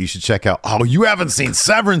 Hey, you should check out. Oh, you haven't seen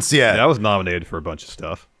Severance yet. Yeah, I was nominated for a bunch of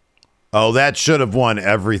stuff. Oh, that should have won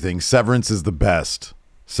everything. Severance is the best.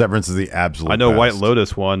 Severance is the absolute best. I know White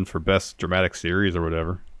Lotus won for Best Dramatic Series or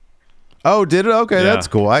whatever. Oh, did it? Okay, that's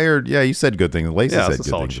cool. I heard, you said good things. Lacey said good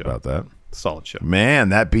things show. about that. Solid show. Man,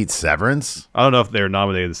 that beats Severance. I don't know if they're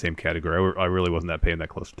nominated in the same category. I really wasn't paying that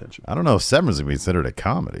close attention. I don't know if Severance would be considered a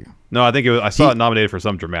comedy. No, I think I saw it nominated for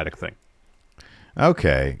some dramatic thing.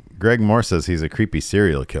 Okay. Greg Moore says he's a creepy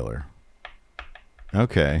serial killer.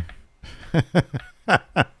 Okay.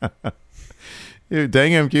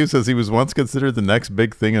 Dang MQ says he was once considered the next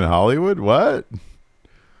big thing in Hollywood. What?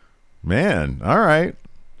 Man, all right.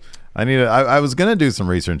 I was gonna do some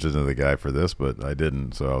research into the guy for this, but I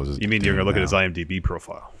didn't. So I was just. You mean you're gonna look at his IMDb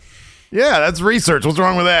profile? Yeah, that's research. What's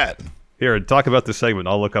wrong with that? Here, talk about this segment.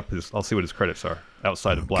 I'll look up I'll see what his credits are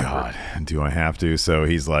outside of Blackbird. God, do I have to? So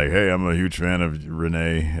he's like, hey, I'm a huge fan of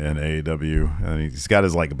Renee and AEW, and he's got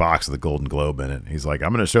his like box of the Golden Globe in it. He's like,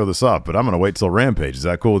 I'm gonna show this off, but I'm gonna wait till Rampage. Is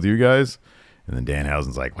that cool with you guys? And then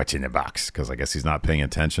Danhausen's like, what's in the box? Because I guess he's not paying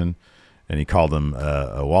attention, and he called him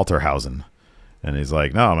Walter Hausen. And he's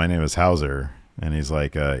like, no, my name is Hauser. And he's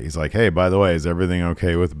like, hey, by the way, is everything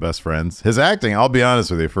okay with Best Friends? His acting, I'll be honest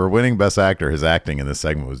with you, for winning Best Actor, his acting in this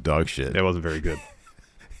segment was dog shit. It wasn't very good.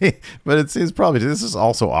 But it's probably, this is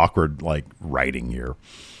also awkward, like, writing here.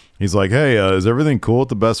 He's like, hey, is everything cool with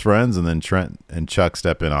the Best Friends? And then Trent and Chuck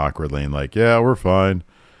step in awkwardly and like, yeah, we're fine.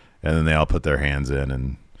 And then they all put their hands in,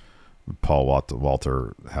 and Paul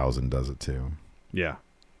Walter Hausen does it too. Yeah.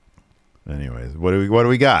 Anyways, what do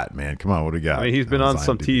we got, man? Come on, what do we got? I mean, he's been on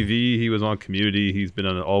some TV. He was on Community. He's been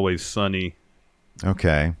on Always Sunny.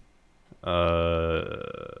 Okay. I,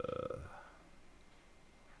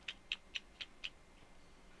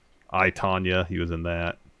 Tonya. He was in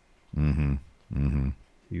that. Mm-hmm. Mm-hmm.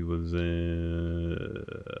 He was in.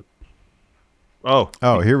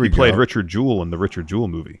 Here we go. He played Richard Jewell in the Richard Jewell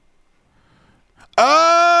movie.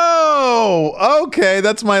 Oh, okay.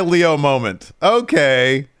 That's my Leo moment.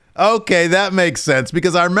 Okay, that makes sense,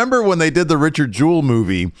 because I remember when they did the Richard Jewell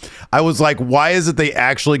movie, I was like, why is it they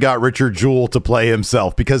actually got Richard Jewell to play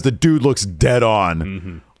himself? Because the dude looks dead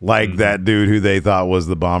on like that dude who they thought was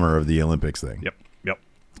the bomber of the Olympics thing. Yep.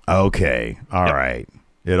 Okay. All right.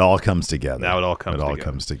 It all comes together. Now it all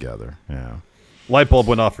comes together. Yeah. Light bulb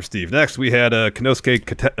went off for Steve. Next, we had Konosuke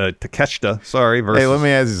Takeshita. Sorry. Versus, hey, let me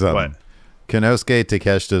ask you something. What? Konosuke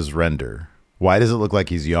Takeshita's render. Why does it look like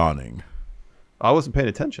he's yawning? I wasn't paying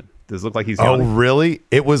attention. Does it look like he's yawning? Oh, really?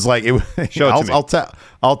 It was like it. Show it to me. I'll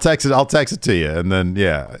text it. I'll text it to you, and then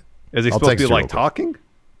yeah. Is he supposed to be like talking?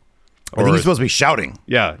 I think he's supposed to be shouting.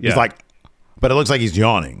 Yeah. He's like, but it looks like he's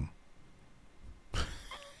yawning.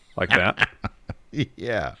 Like that.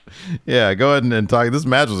 Yeah. Go ahead and talk. This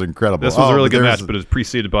match was incredible. This was a really good match, but it was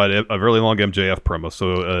preceded by a really long MJF promo.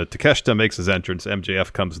 So Takeshita makes his entrance.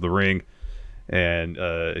 MJF comes to the ring, And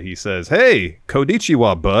he says, "Hey,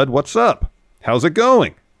 konnichiwa, bud. What's up? How's it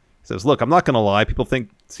going?" He says, "Look, I'm not going to lie. People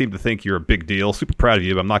seem to think you're a big deal. Super proud of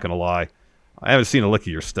you, but I'm not going to lie. I haven't seen a lick of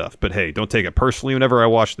your stuff. But hey, don't take it personally. Whenever I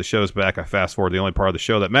watch the shows back, I fast forward the only part of the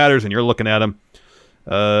show that matters, and you're looking at him."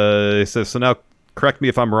 He says, "So now, correct me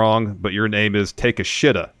if I'm wrong, but your name is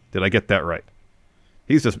Takeshita. Did I get that right?"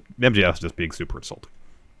 MJF's just being super insulting.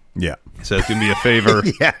 Yeah. He says, "Do me a favor."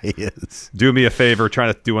 Yeah, he is. "Do me a favor.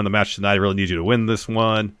 Trying to do in the match tonight. I really need you to win this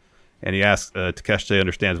one." And he asks, Takeshita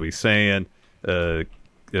understands what he's saying.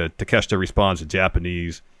 Takeshita responds in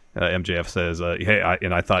Japanese. MJF says, "Hey,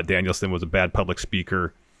 I thought Danielson was a bad public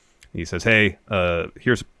speaker." He says, "Hey, do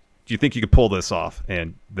you think you could pull this off?"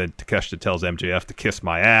 And then Takeshita tells MJF to kiss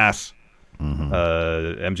my ass.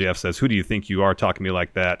 MJF says, "Who do you think you are talking to me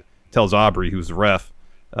like that?" Tells Aubrey, who's the ref,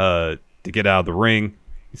 to get out of the ring.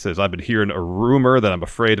 He says, "I've been hearing a rumor that I'm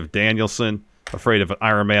afraid of Danielson, afraid of an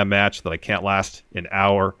Iron Man match that I can't last an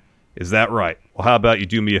hour. Is that right? Well, how about you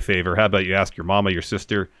do me a favor? How about you ask your mama, your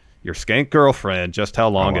sister, your skank girlfriend just how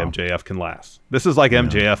long MJF can last?" This is like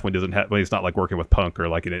MJF when he's not like working with Punk or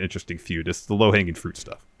like in an interesting feud. It's the low hanging fruit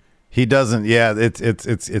stuff. He doesn't. Yeah,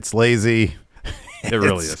 it's lazy. It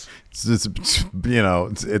really is. It's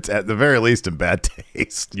at the very least in bad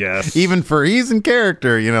taste. Yes. Even for he's in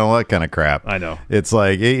character, that kind of crap. I know. It's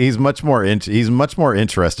like he's much more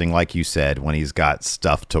interesting, like you said, when he's got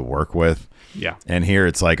stuff to work with. Yeah. And here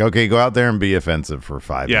it's like, okay, go out there and be offensive for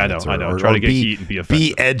 5 minutes. I know. Try to get heat and be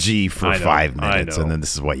offensive. Be edgy for 5 minutes, and then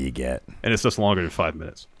this is what you get. And it's just longer than 5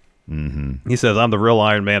 minutes. Mm-hmm. He says, "I'm the real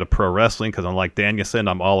Iron Man of pro wrestling because unlike Danielson,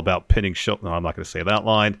 I'm all about pinning No, I'm not going to say that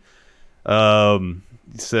line.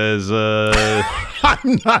 He says,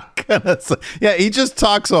 I'm not gonna say. Yeah, he just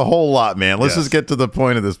talks a whole lot, man. Let's just get to the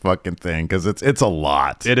point of this fucking thing because it's a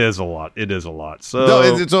lot. It is a lot.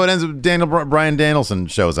 So so it ends up Brian Danielson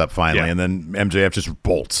shows up finally, and then MJF just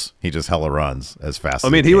bolts. He just hella runs as fast.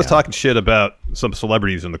 He was talking shit about some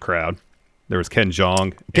celebrities in the crowd. There was Ken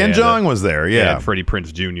Jeong. Jeong was there, yeah. And Freddie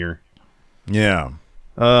Prinze Jr. Yeah.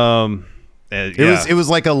 It was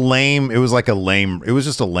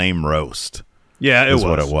just a lame roast. Yeah, it was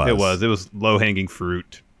what it was. It was low hanging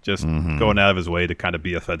fruit, just going out of his way to kind of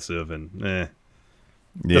be offensive, and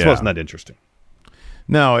this wasn't that interesting.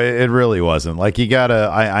 No, it really wasn't. Like you gotta,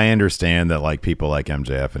 I understand that like people like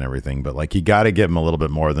MJF and everything, but like you gotta give him a little bit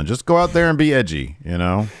more than just go out there and be edgy,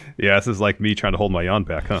 Yeah, this is like me trying to hold my yawn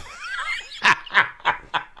back, huh?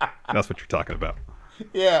 That's what you're talking about.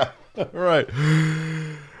 Yeah, right.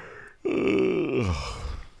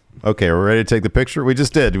 Okay, we're ready to take the picture. We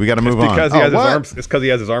just did. We got to move on. It's because he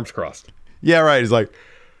has his arms crossed. Yeah, right. He's like,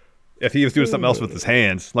 if he was doing something else with his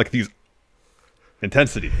hands, like if he's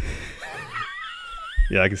intensity.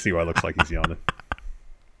 Yeah, I can see why it looks like he's yawning.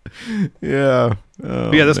 Yeah.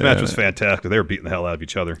 This match was fantastic. They were beating the hell out of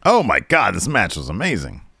each other. Oh my God, this match was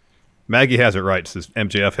amazing. Maggie has it right. Says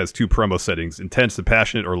MJF has 2 promo settings: intense and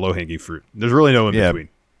passionate, or low hanging fruit. There's really no in between.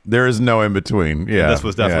 There is no in between. Yeah, this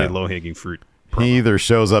was definitely low hanging fruit. Promo. He either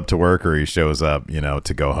shows up to work or he shows up,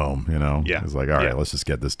 to go home. Yeah, he's like, all right, let's just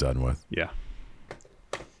get this done with. Yeah.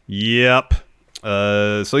 Yep.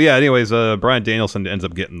 Anyways, Bryan Danielson ends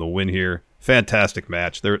up getting the win here. Fantastic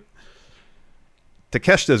match.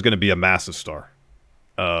 Takeshita is going to be a massive star.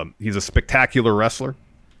 He's a spectacular wrestler.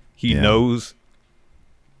 He knows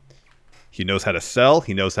how to sell.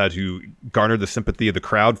 He knows how to garner the sympathy of the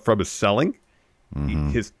crowd from his selling.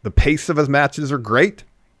 The pace of his matches are great.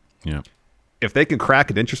 Yeah. If they can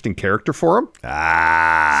crack an interesting character for him,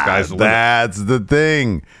 sky's the limit. That's the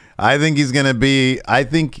thing. I think he's gonna be. I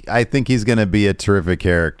think he's gonna be a terrific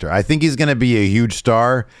character. I think he's gonna be a huge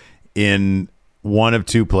star in one of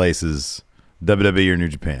 2 places: WWE or New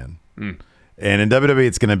Japan. And in WWE,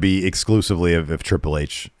 it's gonna be exclusively if Triple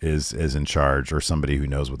H is in charge or somebody who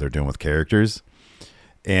knows what they're doing with characters.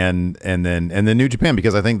 And then New Japan,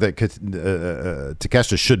 because I think that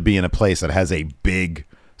Takeshita should be in a place that has a big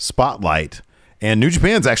spotlight. And New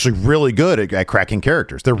Japan's actually really good at cracking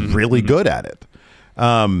characters. They're really good at it.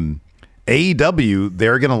 AEW,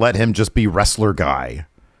 they're going to let him just be wrestler guy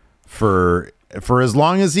for as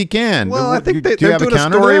long as he can. Well, I think they're doing a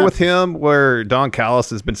story with him where Don Callis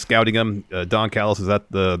has been scouting him. Don Callis is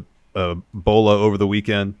at the Bola over the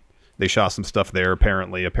weekend. They shot some stuff there,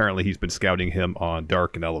 apparently. Apparently, he's been scouting him on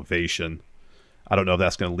Dark and Elevation. I don't know if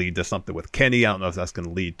that's going to lead to something with Kenny. I don't know if that's going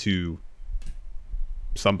to lead to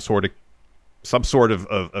some sort of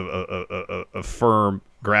firm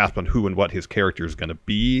grasp on who and what his character is going to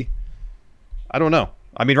be. I don't know.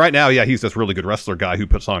 I mean, right now, he's this really good wrestler guy who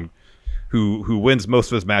puts on, who wins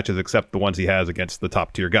most of his matches except the ones he has against the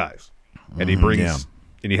top tier guys, and he brings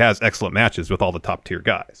and he has excellent matches with all the top tier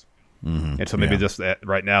guys. And so maybe just that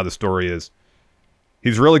right now the story is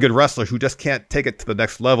he's a really good wrestler who just can't take it to the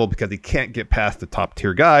next level because he can't get past the top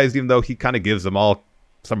tier guys, even though he kind of gives them all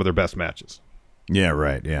some of their best matches. Yeah,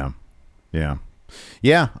 right. Yeah.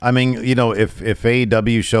 Yeah, I mean, if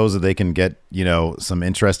AEW shows that they can get, some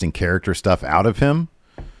interesting character stuff out of him,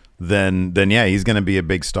 then yeah, he's going to be a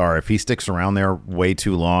big star. If he sticks around there way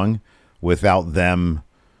too long without them,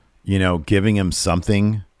 giving him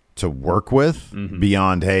something to work with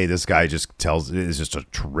beyond, hey, this guy is just a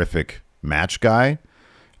terrific match guy.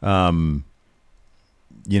 Time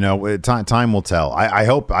will tell. I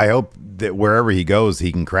hope that wherever he goes,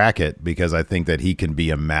 he can crack it, because I think that he can be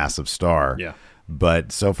a massive star. Yeah.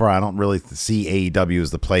 But so far, I don't really see AEW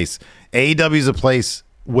as the place. AEW is a place,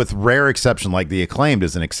 with rare exception, like the Acclaimed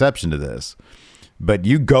is an exception to this. But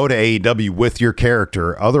you go to AEW with your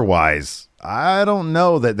character. Otherwise, I don't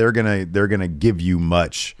know that they're gonna give you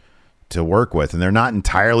much to work with, and they're not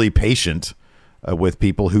entirely patient with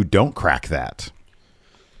people who don't crack that.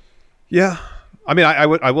 Yeah. I mean,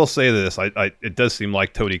 I will say this. It does seem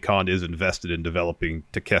like Tony Khan is invested in developing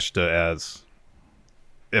Takeshita as,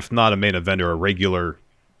 if not a main eventer, a regular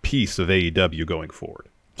piece of AEW going forward.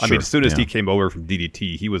 I mean, as soon as he came over from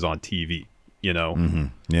DDT, he was on TV,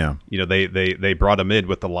 Yeah. They brought him in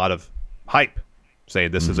with a lot of hype,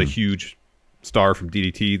 saying this is a huge star from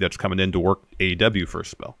DDT that's coming in to work AEW for a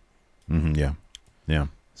spell. Yeah.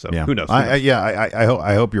 So yeah. Who knows?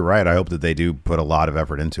 I hope you're right. I hope that they do put a lot of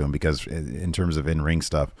effort into him, because in terms of in-ring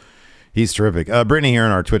stuff, he's terrific. Brittany here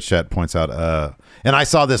in our Twitch chat points out, and I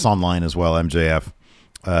saw this online as well, MJF.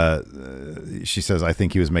 She says, I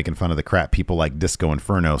think he was making fun of the crap people like Disco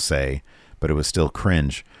Inferno say, but it was still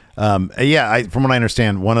cringe. From what I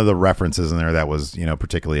understand, one of the references in there that was,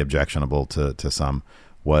 particularly objectionable to some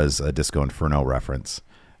was a Disco Inferno reference.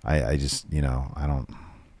 I do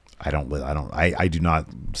not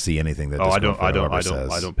see anything that Disco Inferno ever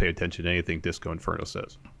says. I don't pay attention to anything Disco Inferno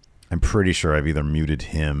says. I'm pretty sure I've either muted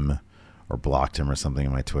him or blocked him or something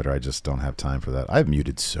on my Twitter. I just don't have time for that. I've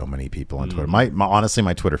muted so many people on Twitter. Honestly,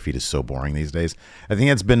 my Twitter feed is so boring these days. I think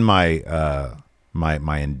that's been my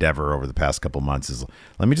my endeavor over the past couple months, is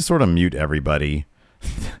let me just sort of mute everybody.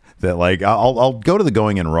 That I'll go to the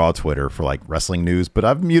Going in Raw Twitter for like wrestling news, but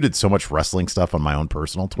I've muted so much wrestling stuff on my own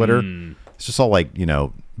personal Twitter. It's just all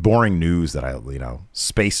boring news that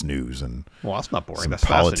space news and that's not boring. That's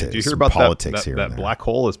politics. Fascinating. Did you hear about politics that black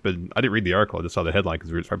hole that's been? I didn't read the article. I just saw the headline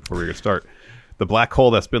because it's right before we were going to start. The black hole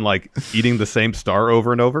that's been eating the same star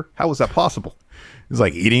over and over. How was that possible? It's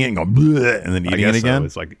like eating it and going bleh, and then eating it again. So.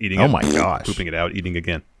 It's like eating. Oh my gosh! Pooping it out, eating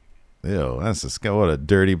again. Ew, that's what a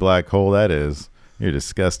dirty black hole that is. You're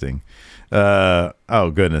disgusting.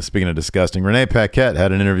 Oh goodness! Speaking of disgusting, Renee Paquette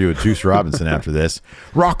had an interview with Juice Robinson after this.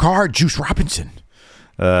 Rock hard, Juice Robinson.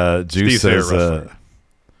 Juice says,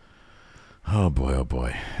 oh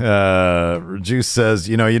boy. Juice says,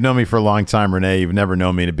 you know me for a long time, Renee. You've never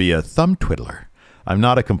known me to be a thumb twiddler. I'm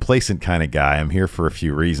not a complacent kind of guy. I'm here for a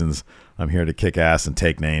few reasons. I'm here to kick ass and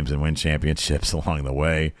take names and win championships along the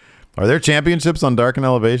way. Are there championships on Dark and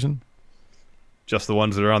Elevation? Just the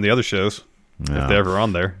ones that are on the other shows, if they're ever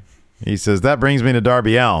on there. He says, that brings me to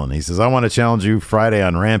Darby Allin. He says, I want to challenge you Friday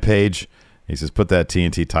on Rampage. He says, put that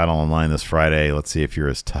TNT title online this Friday. Let's see if you're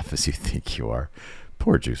as tough as you think you are.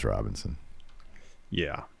 Poor Juice Robinson.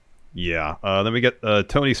 Yeah. Then we get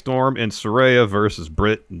Tony Storm and Saraya versus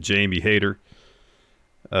Britt and Jamie Hayter.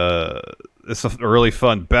 It's a really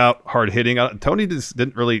fun bout, hard hitting. Tony just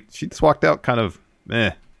didn't really. She just walked out kind of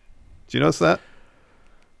meh. Did you notice that?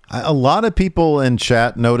 A lot of people in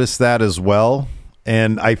chat noticed that as well,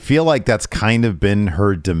 and I feel like that's kind of been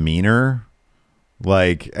her demeanor.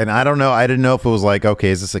 And I don't know. I didn't know if it was okay,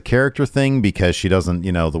 is this a character thing because she doesn't,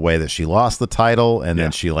 the way that she lost the title, and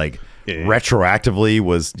then she retroactively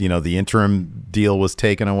was, the interim deal was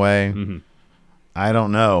taken away. Mm-hmm. I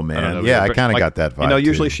don't know, man. I don't know, I kind of got that vibe.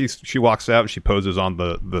 Usually too. she walks out and she poses on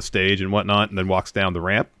the stage and whatnot, and then walks down the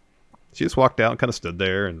ramp. She just walked out and kind of stood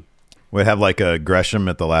there, and would have a Gresham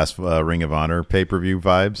at the last Ring of Honor pay-per-view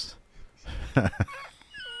vibes.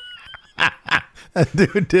 That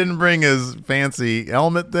dude didn't bring his fancy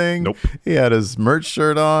helmet thing. Nope. He had his merch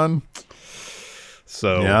shirt on.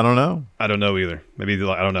 So yeah, I don't know. I don't know either. Maybe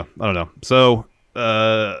I don't know. So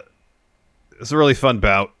it's a really fun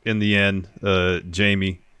bout. In the end,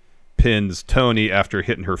 Jamie pins Tony after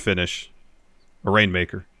hitting her finish, a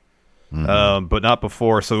Rainmaker. Mm-hmm. But not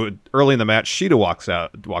before. So early in the match, Sheeta walks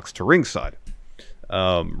to ringside.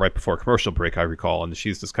 Right before a commercial break, I recall, and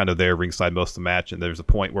she's just kind of there ringside most of the match. And there's a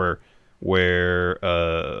point where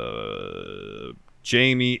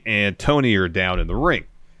Jamie and Tony are down in the ring.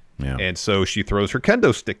 Yeah. And so she throws her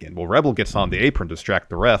kendo stick in. Well, Rebel gets on the apron to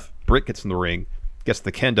distract the ref, Britt gets in the ring, gets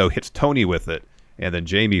the kendo, hits Tony with it, and then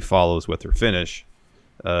Jamie follows with her finish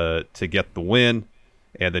to get the win.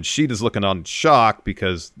 And then Sheeta's looking on in shock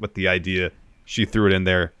because with the idea she threw it in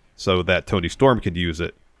there so that Tony Storm could use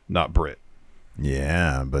it, not Britt.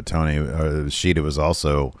 Yeah, but Sheeta was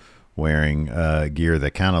also wearing gear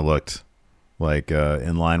that kind of looked like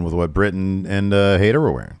in line with what Britt and Hayter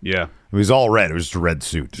were wearing. Yeah. It was all red. It was just a red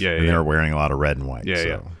suit. Yeah, and they were wearing a lot of red and white. Yeah,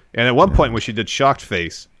 yeah. And at one point when she did shocked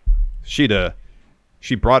face, Sheeta,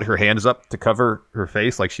 she brought her hands up to cover her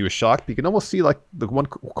face like she was shocked. You can almost see like the one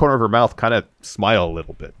corner of her mouth kind of smile a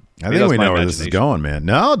little bit. I think we know where this is going, man.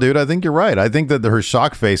 No, dude, I think you're right. I think that her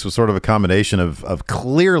shock face was sort of a combination of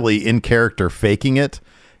clearly in character faking it,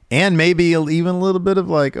 and maybe even a little bit of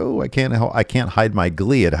like, oh, I can't hide my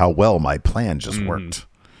glee at how well my plan just worked.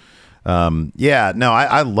 Yeah, no,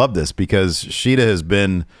 I love this because Sheeta has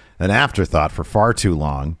been an afterthought for far too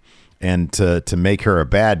long, and to make her a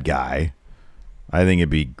bad guy, I think it'd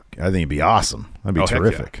be awesome. That'd be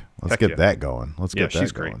terrific. Yeah. Let's get that going. Let's get that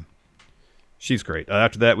she's going. Great. She's great.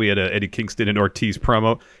 After that, we had a Eddie Kingston and Ortiz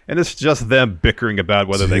promo, and it's just them bickering about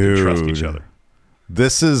whether they can trust each other.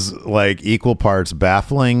 This is like equal parts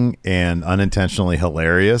baffling and unintentionally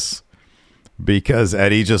hilarious because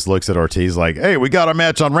Eddie just looks at Ortiz like, hey, we got a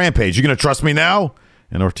match on Rampage. You going to trust me now?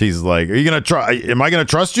 And Ortiz is like, are you going to try? Am I going to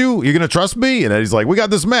trust you? You going to trust me? And Eddie's like, we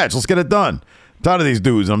got this match. Let's get it done. I'm tired of these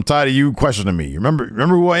dudes. I'm tired of you questioning me. Remember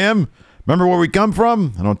who I am? Remember where we come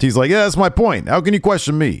from? And Ortiz is like, yeah, that's my point. How can you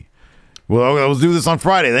question me? Well, let's do this on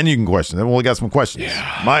Friday. Then you can question. Then we'll got some questions.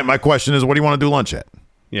 Yeah. My question is, what do you want to do lunch at?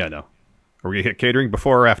 Yeah, no. Are we going to hit catering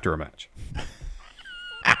before or after a match?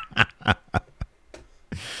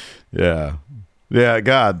 Yeah. Yeah,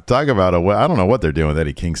 God, talk about I don't know what they're doing with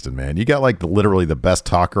Eddie Kingston, man. You got like literally the best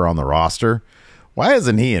talker on the roster. Why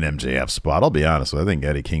isn't he an MJF spot? I'll be honest with you. I think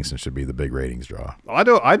Eddie Kingston should be the big ratings draw. I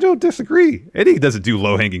don't disagree. Eddie doesn't do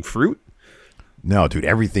low-hanging fruit. No, dude,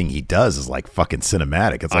 everything he does is like fucking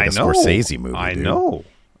cinematic. It's like a Scorsese movie. I dude. know.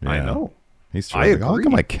 Yeah. I know. He's terrific. Oh, look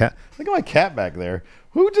at my cat. Look at my cat back there.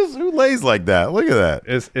 Who lays like that? Look at that.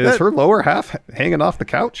 Is her lower half hanging off the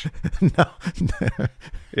couch? No.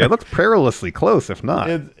 Yeah, it looks perilously close, if not.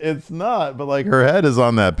 It's not, but like her head is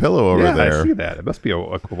on that pillow over there. I see that. It must be a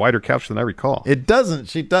wider couch than I recall. It doesn't.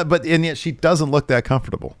 She does, and yet she doesn't look that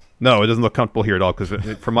comfortable. No, it doesn't look comfortable here at all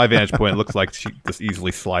because from my vantage point, it looks like she just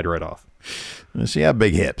easily slide right off. She had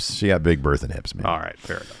big hips. She got big birthing hips, man. All right,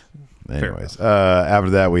 fair enough. Anyways, after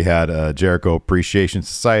that, we had Jericho Appreciation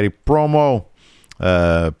Society promo.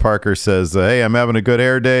 Parker says, hey, I'm having a good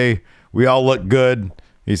hair day. We all look good.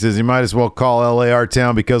 He says, you might as well call LA our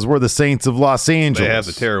town because we're the Saints of Los Angeles. They have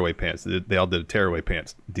the tearaway pants. They all did a tearaway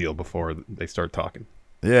pants deal before they start talking.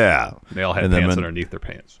 Yeah. They all had pants underneath their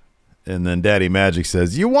pants. And then Daddy Magic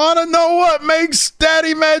says, you want to know what makes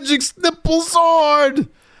Daddy Magic's nipples hard?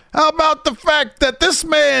 How about the fact that this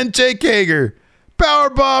man, Jake Hager,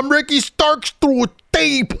 powerbomb Ricky Starks through a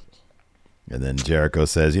table? And then Jericho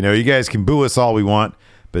says, you guys can boo us all we want,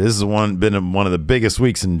 but this has been one of the biggest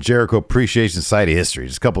weeks in Jericho Appreciation Society history.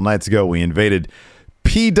 Just a couple nights ago, we invaded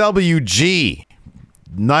PWG,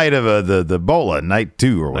 night of the Bola, night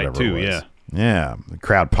 2 or whatever it was. Yeah. Yeah, the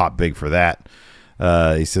crowd popped big for that.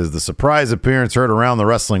 He says the surprise appearance heard around the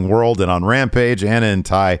wrestling world, and on Rampage, Anna and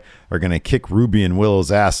Ty are going to kick Ruby and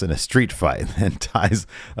Willow's ass in a street fight. And Ty's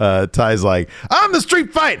like, I'm the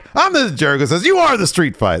street fight. Jericho says, you are the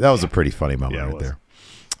street fight. That was a pretty funny moment right there.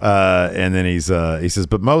 And then he says,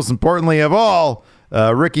 but most importantly of all,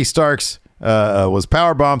 Ricky Starks was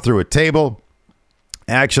powerbombed through a table.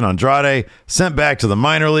 Action Andrade sent back to the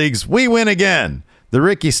minor leagues. We win again. The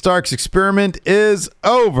Ricky Starks experiment is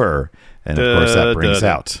over. And of course, that brings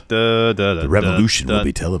out the revolution will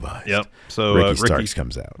be televised. Yep. So Ricky Starks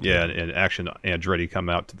comes out. Yeah, and Action Andretti come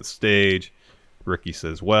out to the stage. Ricky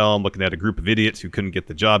says, well, I'm looking at a group of idiots who couldn't get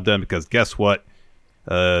the job done because guess what?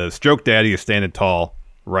 Stroke Daddy is standing tall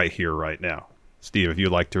right here, right now. Steve, if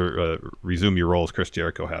you'd like to resume your role as Chris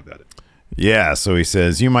Jericho, have at it. Yeah, so he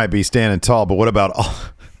says, you might be standing tall, but what about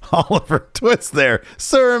Oliver Twist there?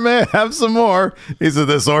 Sir, may I have some more? He said,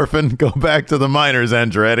 this orphan, go back to the minors,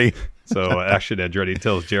 Andretti. So Action Andretti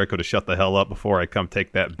tells Jericho to shut the hell up before I come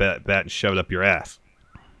take that bat and shove it up your ass.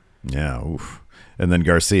 Yeah, oof. And then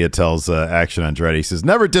Garcia tells Action Andretti, he says,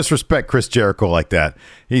 never disrespect Chris Jericho like that.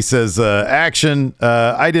 He says, Action,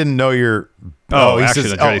 I didn't know your... Action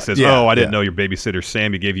Andretti says, I didn't know your babysitter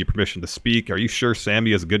Sammy gave you permission to speak. Are you sure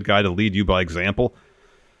Sammy is a good guy to lead you by example?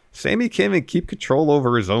 Sammy can't even keep control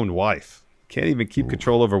over his own wife. Can't even keep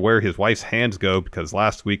control over where his wife's hands go because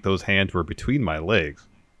last week those hands were between my legs.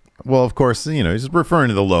 Well, of course, he's referring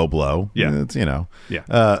to the low blow. Yeah. It's,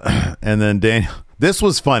 Yeah. And then This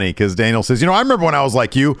was funny because Daniel says, I remember when I was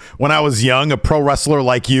like you, when I was young, a pro wrestler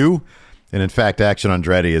like you. And in fact, Action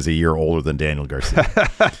Andretti is a year older than Daniel Garcia.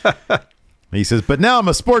 He says, but now I'm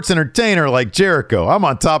a sports entertainer like Jericho. I'm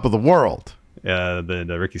on top of the world. Then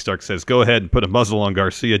Ricky Stark says, go ahead and put a muzzle on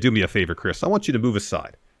Garcia. Do me a favor, Chris. I want you to move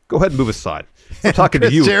aside. Go ahead and move aside. I'm talking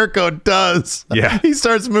to you. Jericho does. Yeah. He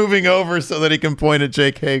starts moving over so that he can point at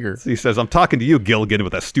Jake Hager. So he says, I'm talking to you, Gilligan,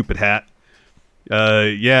 with that stupid hat.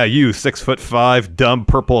 Yeah, you, 6'5", dumb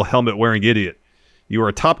purple helmet wearing idiot. You are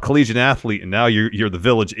a top collegiate athlete, and now you're the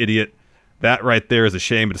village idiot. That right there is a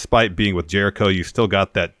shame. Despite being with Jericho, you still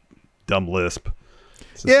got that dumb lisp.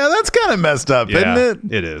 Yeah, that's kind of messed up, isn't it?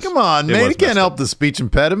 It is. Come on, man. You can't help the speech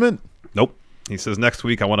impediment. Nope. He says, next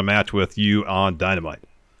week I want a match with you on Dynamite.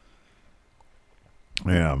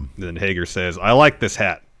 Yeah. Then Hager says, I like this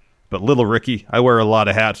hat, but little Ricky, I wear a lot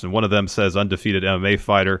of hats, and one of them says undefeated MMA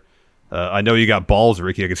fighter. I know you got balls,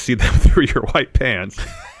 Ricky. I can see them through your white pants.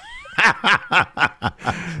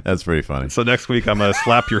 That's pretty funny. So next week I'm going to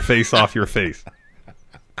slap your face off your face.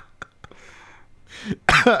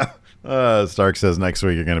 Stark says next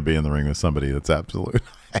week you're going to be in the ring with somebody that's absolute.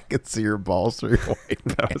 I can see your balls through your white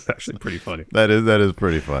pants. That was actually pretty funny. That is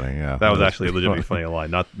pretty funny. Yeah, that was actually a legitimately funny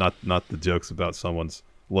line. Not the jokes about someone's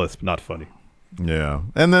lisp. Not funny. Yeah,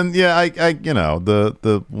 and then I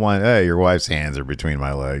the one. Hey, your wife's hands are between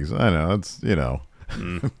my legs. I know it's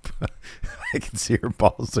I can see her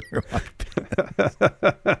balls through your white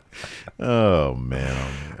pants. Oh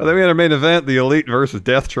man. Well, then we had our main event: the Elite versus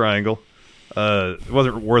Death Triangle. It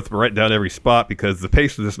wasn't worth writing down every spot because the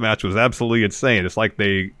pace of this match was absolutely insane. It's like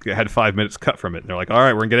they had 5 minutes cut from it. And they're like, all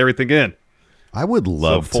right, we're going to get everything in. I would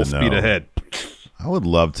love full to know. Speed ahead. I would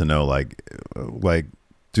love to know, like,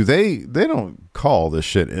 do they don't call this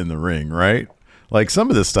shit in the ring, right? Like, some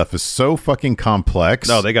of this stuff is so fucking complex.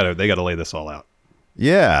 No, they gotta lay this all out.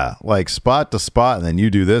 Yeah, like spot to spot, and then you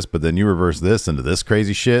do this, but then you reverse this into this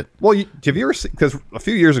crazy shit. Well, have you ever seen, because a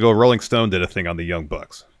few years ago, Rolling Stone did a thing on the Young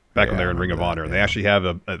Bucks. Back when they were in Ring of Honor, and they actually have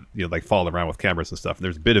like following around with cameras and stuff. And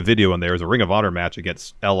there's a bit of video in there. There's a Ring of Honor match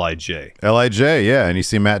against L.I.J. L.I.J. Yeah, and you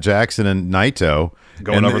see Matt Jackson and Naito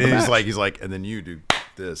going over the match. He's like, and then you do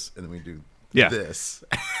this, and then we do yeah. this.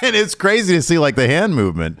 And it's crazy to see like the hand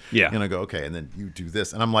movement. Yeah. And I go, okay, and then you do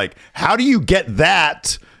this. And I'm like, how do you get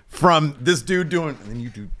that from this dude doing, and then you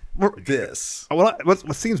do this?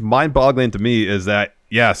 What seems mind-boggling to me is that,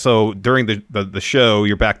 yeah, so during the show,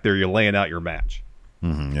 you're back there, you're laying out your match.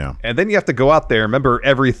 Mm-hmm, yeah. And then you have to go out there, remember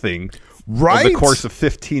everything right? over the course of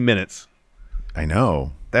 15 minutes. I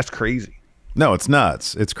know. That's crazy. No, it's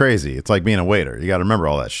nuts. It's crazy. It's like being a waiter. You got to remember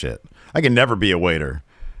all that shit. I can never be a waiter.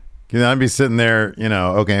 I'd be sitting there,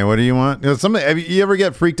 okay, what do you want? Have you ever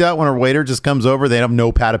get freaked out when a waiter just comes over? They have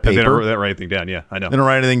no pad of paper. They don't write anything down. Yeah, I know. They don't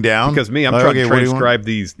write anything down? Because me, I'm trying to transcribe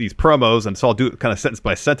these promos, and so I'll do it kind of sentence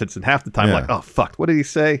by sentence, and half the time I'm like, oh, fuck, what did he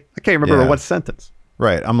say? I can't remember what sentence.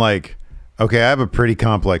 Right. I'm like, okay, I have a pretty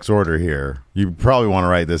complex order here. You probably want to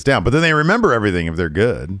write this down. But then they remember everything if they're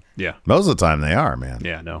good. Yeah. Most of the time they are, man.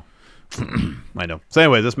 Yeah, no. I know. So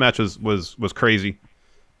anyway, this match was crazy.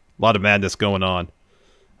 A lot of madness going on.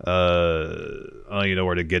 I don't even know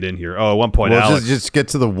where to get in here. Oh, at one point, Alex, just get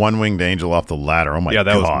to the one-winged angel off the ladder. Oh my god! Yeah,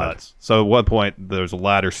 that was nuts. So at one point, there's a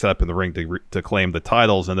ladder set up in the ring to claim the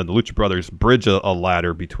titles, and then the Lucha Brothers bridge a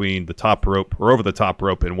ladder between the top rope or over the top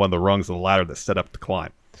rope and one of the rungs of the ladder that's set up to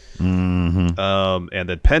climb. Mm-hmm. And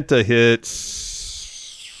then Penta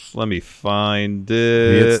hits. Let me find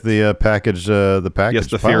it. He hits the package. The package. Yes,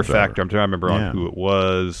 the Fear Factor. I'm trying to remember on who it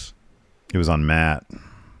was. It was on Matt.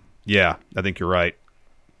 Yeah, I think you're right.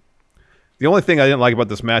 The only thing I didn't like about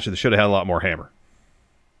this match is they should have had a lot more hammer.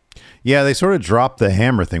 Yeah, they sort of dropped the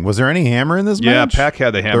hammer thing. Was there any hammer in this match? Yeah, Pac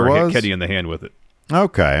had the hammer, hit Kenny in the hand with it.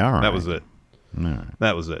 Okay, all right. That was it. Right.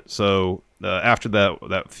 That was it. So after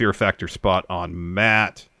that Fear Factor spot on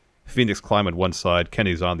Matt, Phoenix climbing one side,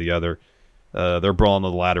 Kenny's on the other. They're brawling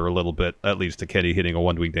on the ladder a little bit. That leads to Kenny hitting a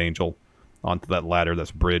one-winged angel onto that ladder that's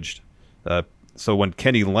bridged. So when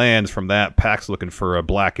Kenny lands from that, Pac's looking for a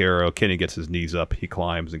black arrow. Kenny gets his knees up. He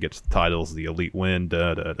climbs and gets the titles. The Elite win.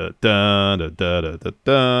 Da da da da da da da da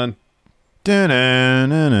da.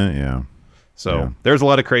 Yeah. So there's a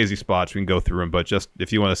lot of crazy spots. We can go through them, but just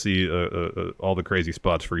if you want to see all the crazy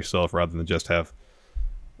spots for yourself, rather than just have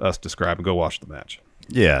us describe and go watch the match.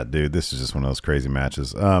 Yeah, dude, this is just one of those crazy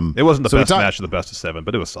matches. It wasn't the best match of the best of 7,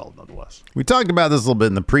 but it was solid nonetheless. We talked about this a little bit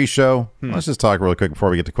in the pre-show. Let's just talk really quick before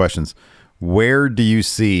we get to questions. Where do you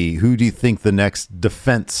see, who do you think the next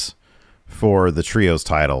defense for the Trios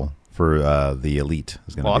title for the Elite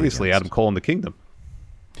is going to be? Well, obviously Adam Cole in the Kingdom.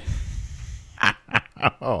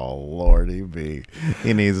 Oh, Lord, he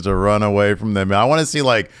needs to run away from them. I want to see,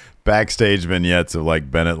 like, backstage vignettes of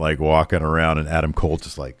like Bennett like walking around and Adam Cole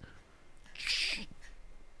just like.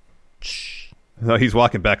 No, he's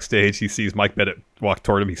walking backstage. He sees Mike Bennett walk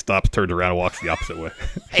toward him. He stops, turns around, and walks the opposite way.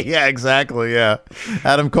 Yeah, exactly. Yeah,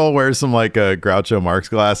 Adam Cole wears some like Groucho Marx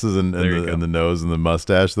glasses and the nose and the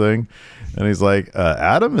mustache thing, and he's like,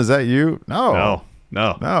 "Adam, is that you?" No.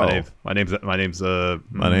 My name's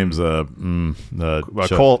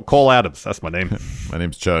Cole Adams. That's my name. My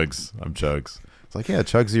name's Chugs. I'm Chugs. It's like, yeah,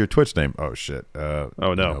 Chugs is your Twitch name. Oh shit. Oh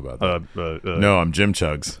no. No, I'm Jim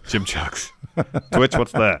Chugs. Jim Chugs. Twitch.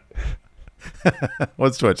 What's that?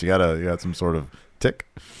 What's Twitch? You got some sort of tick?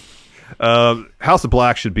 House of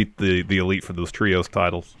Black should beat the Elite for those trios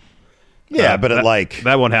titles. Yeah, but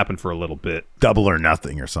that won't happen for a little bit. Double or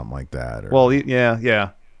nothing or something like that. Well, yeah.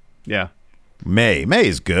 May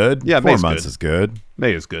is good. Yeah, 4 months is good.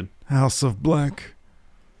 May is good. House of Black.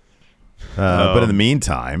 But in the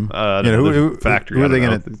meantime, Factory. Who are they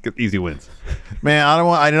going to get easy wins? Man,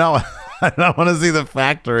 I do not want to see the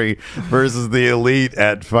Factory versus the Elite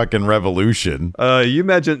at fucking Revolution. You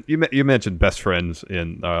mentioned Best Friends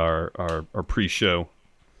in our pre-show.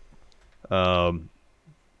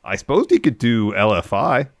 I suppose you could do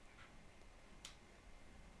LFI.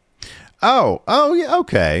 Oh yeah,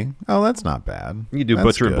 okay. Oh, that's not bad. You do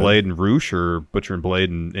Butcher and Blade and Roosh, or Butcher and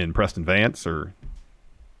Blade and Preston Vance, or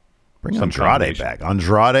bring Andrade back.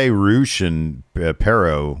 Andrade, Roosh, and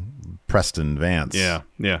Pero, Preston Vance. Yeah.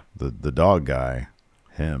 The dog guy,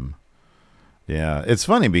 him. Yeah, it's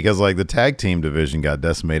funny because like the tag team division got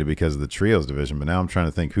decimated because of the trios division, but now I'm trying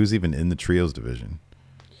to think who's even in the trios division.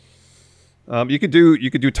 You could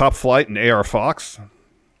do Top Flight and AR Fox.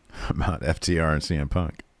 How about FTR and CM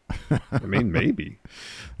Punk? I mean, maybe.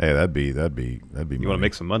 Hey, that'd be. You want to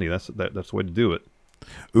make some money? That's the way to do it.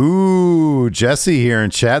 Ooh, Jesse here in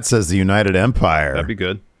chat says the United Empire. That'd be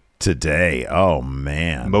good. Today. Oh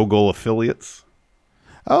man. Mogul Affiliates.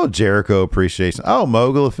 Oh, Jericho Appreciation. Oh,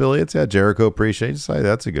 Mogul Affiliates. Yeah, Jericho Appreciation.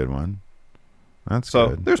 That's a good one. That's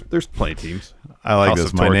good. There's plenty of teams. I like House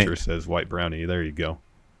this. Of Torture says White Brownie. There you go.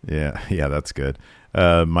 Yeah, that's good.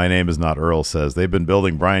 My name is not Earl says they've been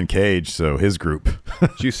building Brian Cage, so his group.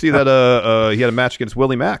 Did you see that he had a match against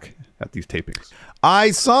Willie Mack at these tapings?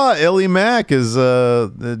 I saw Illy Mack did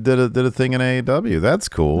a thing in AEW. That's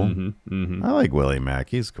cool. Mm-hmm. I like Willie Mack.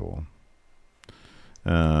 He's cool.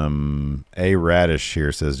 A Radish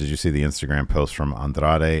here says, did you see the Instagram post from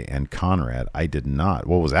Andrade and Conrad? I did not.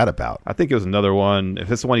 What was that about? I think it was another one. If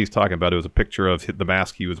it's the one he's talking about, it was a picture of the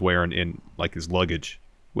mask he was wearing in like his luggage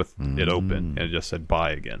with it open, and it just said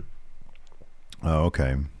 "buy" again. Oh,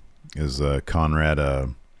 okay. Is Conrad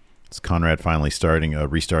finally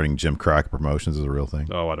restarting Jim Crockett Promotions as a real thing?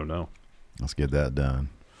 Oh, I don't know. Let's get that done.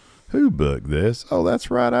 Who booked this? Oh, that's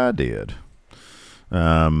right, I did.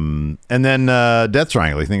 And then Death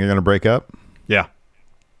Triangle. You think they're going to break up? Yeah.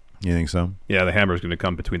 You think so? Yeah, the Hammer's going to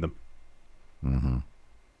come between them. Mm-hmm.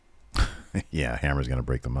 Yeah, Hammer's going to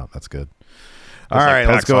break them up. That's good. All right,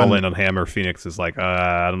 let's go all in on Hammer. Phoenix is like,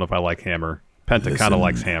 I don't know if I like Hammer. Penta kind of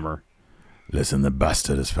likes Hammer. Listen, the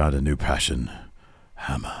bastard has found a new passion.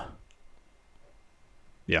 Hammer.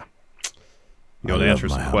 Yeah. You got to answer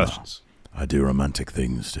some questions. I do romantic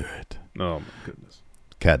things to it. Oh, my goodness.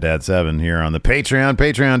 Cat Dad 7 here on the Patreon,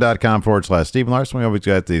 patreon.com/Stephen Larson. We always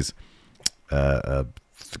got these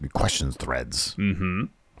questions threads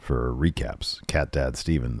for recaps. Cat Dad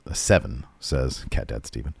Stephen 7 says, Cat Dad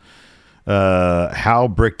Stephen. How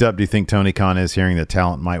bricked up do you think Tony Khan is hearing that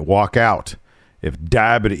talent might walk out if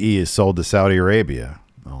WWE is sold to Saudi Arabia?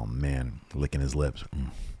 Oh, man. Licking his lips.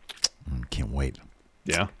 Can't wait.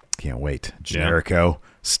 Yeah. Can't wait. Generico. Yeah.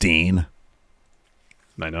 Steen.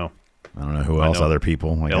 I know. I don't know who else. Other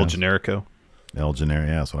people. El Generico. El Generico.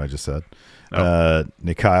 Yeah, that's what I just said. Oh.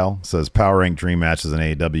 Nick Kyle says, Power Rank Dream Matches in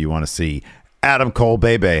AEW you want to see Adam Cole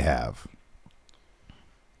Bebe have.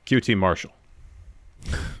 QT Marshall.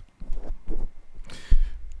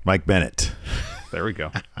 Mike Bennett. There we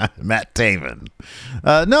go. Matt Taven.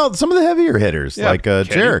 No, some of the heavier hitters like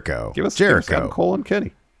Jericho. Give us Adam Cole and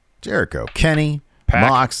Kenny. Jericho, Kenny, Pac.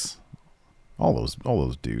 Mox, all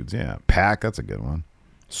those dudes. Yeah, Pac. That's a good one.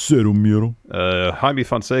 Cero Muro. Jaime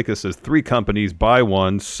Fonseca says 3 companies, buy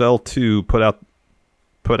one, sell 2, put out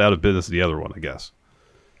of business the other one. I guess.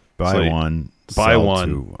 Buy one, sell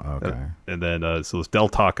 2. Okay. And then so it's Del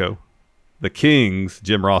Taco, the Kings,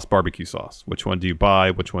 Jim Ross barbecue sauce. Which one do you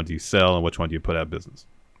buy? Which one do you sell? And which one do you put out of business?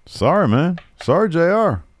 Sorry, man. Sorry,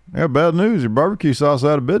 JR. Yeah, bad news. Your barbecue sauce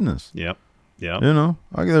out of business. Yep. Yeah. You know,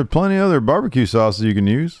 there's plenty of other barbecue sauces you can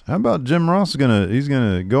use. How about Jim Ross he's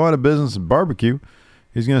gonna go out of business in barbecue.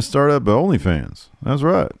 He's gonna start up OnlyFans. That's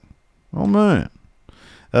right. Oh man.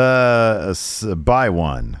 Buy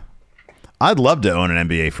one. I'd love to own an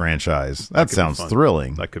NBA franchise. That sounds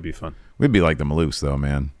thrilling. That could be fun. We'd be like the Maloofs, though,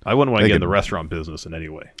 man. I wouldn't want to get in the restaurant business in any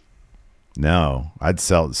way. No, I'd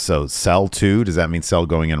sell. So sell to? Does that mean sell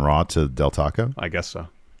going in raw to Del Taco? I guess so.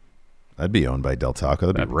 I'd be owned by Del Taco.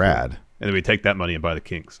 That'd be rad. Cool. And then we take that money and buy the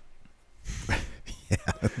Kings.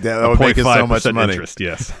 That would make us so much money. Interest,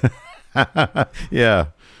 yes. Yeah.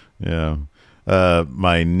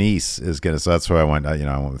 My niece is gonna. So that's where I went. I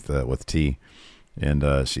went with T,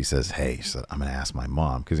 and she says, "Hey," she said, "I'm gonna ask my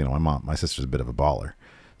mom because my sister's a bit of a baller.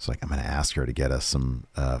 So like, I'm gonna ask her to get us some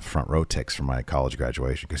front row tickets for my college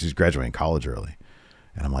graduation because she's graduating college early."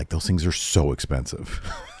 And I'm like, "Those things are so expensive."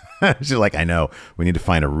 She's like, "I know. We need to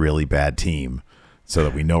find a really bad team so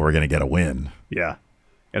that we know we're gonna get a win." Yeah.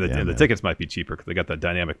 And the tickets might be cheaper because they got that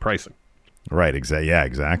dynamic pricing. Right.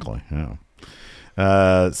 Exactly.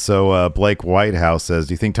 Yeah. So Blake Whitehouse says,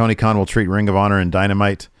 do you think Tony Khan will treat Ring of Honor and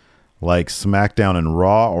Dynamite like SmackDown and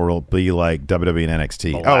Raw, or will it be like WWE and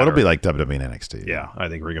NXT? Oh, it'll be like WWE and NXT. Yeah. I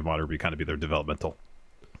think Ring of Honor will be their developmental.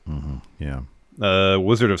 Mm-hmm. Yeah.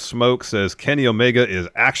 Wizard of Smoke says, Kenny Omega is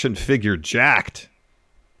action figure jacked.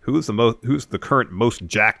 Who's the current most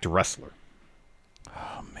jacked wrestler?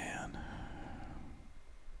 Oh, man.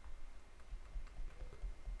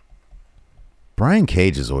 Brian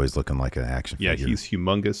Cage is always looking like an action figure. Yeah, he's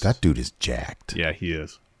humongous. That dude is jacked. Yeah, he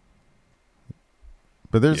is.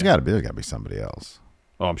 But there's got to be somebody else.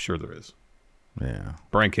 Oh, I'm sure there is. Yeah.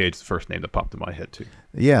 Brian Cage is the first name that popped in my head, too.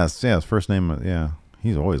 Yes, his first name, yeah.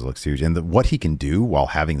 He always looks huge. And what he can do while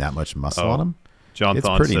having that much muscle on him, John it's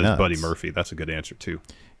Thon pretty says nuts. Buddy Murphy. That's a good answer, too.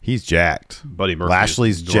 He's jacked. Buddy Murphy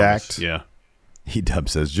Lashley's jacked. Yeah. E-Dub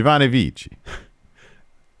says Giovanni Vici.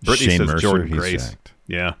 Brittany Shane says Mercer, Jordan he's Grace. jacked.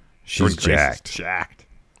 Yeah. She's jacked.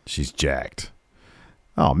 She's jacked.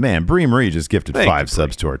 Oh, man. Bree Marie just gifted 5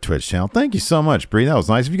 subs to our Twitch channel. Thank you so much, Bree. That was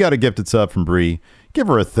nice. If you got a gifted sub from Bree, give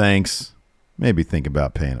her a thanks. Maybe think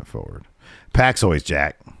about paying it forward. Pac's always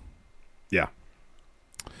jacked. Yeah.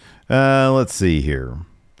 Let's see here.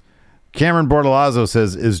 Cameron Bortolazzo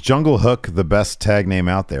says, is Jungle Hook the best tag name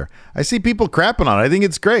out there? I see people crapping on it. I think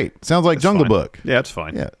it's great. Sounds like Jungle Book. Yeah, it's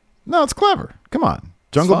fine. Yeah. No, it's clever. Come on.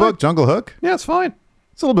 Jungle Book, Jungle Hook? Yeah, it's fine.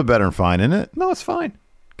 It's a little bit better than fine, isn't it? No, it's fine.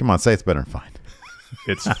 Come on, say it's better than fine.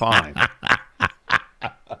 It's fine.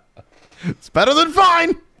 It's better than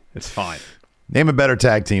fine. It's fine. Name a better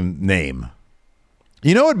tag team name.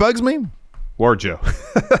 You know what bugs me? Warjo.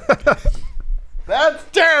 That's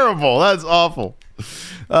terrible. That's awful.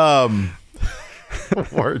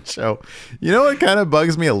 Warjo. You know what kind of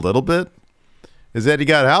bugs me a little bit? Is that you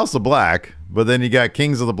got House of Black, but then you got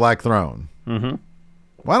Kings of the Black Throne. Mm-hmm.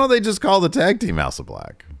 Why don't they just call the tag team House of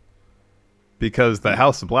Black? Because the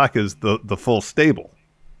House of Black is the full stable.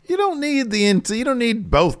 You don't need you don't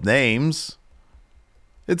need both names.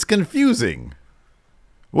 It's confusing.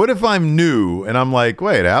 What if I'm new and I'm like,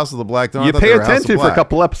 wait, House of the Black Throne? You pay attention for a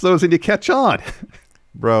couple episodes and you catch on.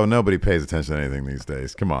 Bro, nobody pays attention to anything these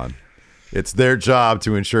days. Come on. It's their job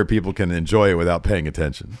to ensure people can enjoy it without paying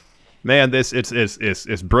attention. Man,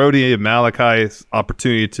 it's Brody and Malachi's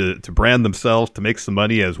opportunity to brand themselves, to make some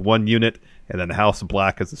money as one unit, and then the House of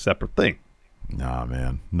Black as a separate thing. Nah,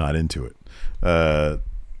 man, not into it.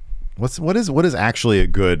 What is actually a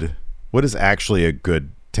good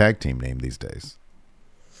tag team name these days?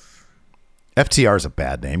 FTR is a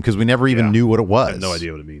bad name because we never even knew what it was. I have no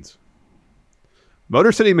idea what it means.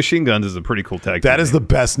 Motor City Machine Guns is a pretty cool tag team. That is the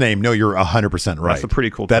best name. No, you're 100% right. That's a pretty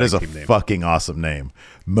cool tag team name. That is a fucking awesome name.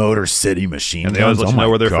 Motor City Machine Guns. And they always let you know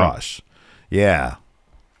where they're from. Yeah.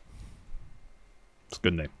 It's a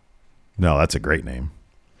good name. No, that's a great name.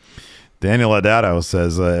 Daniel Adado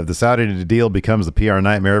says, if the Saudi deal becomes the PR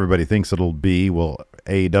nightmare everybody thinks it'll be, will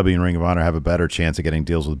AEW and Ring of Honor have a better chance of getting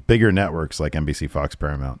deals with bigger networks like NBC, Fox,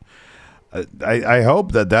 Paramount? I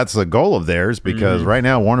hope that's a goal of theirs because right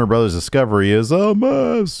now Warner Brothers Discovery is a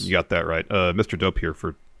mess. You got that right. Mr. Dope here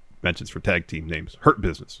for mentions for tag team names. Hurt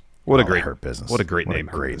Business. What a great Hurt Business. What a great name.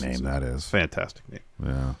 Great name that is. Fantastic name.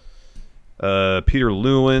 Yeah. Peter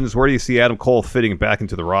Lewins, where do you see Adam Cole fitting back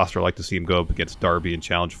into the roster? I'd like to see him go up against Darby and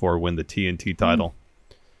challenge for win the TNT title.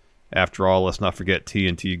 After all, let's not forget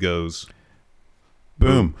TNT goes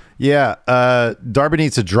boom. Yeah, Darby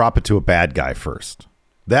needs to drop it to a bad guy first.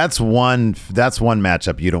 That's one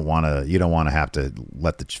matchup you don't want to have to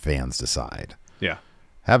let the fans decide. Yeah.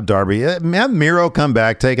 Have Darby, have Miro come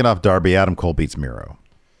back, take it off Darby. Adam Cole beats Miro.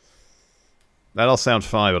 That all sounds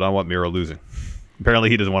fine, but I want Miro losing.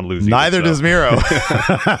 Apparently, he doesn't want to lose. Neither does Miro.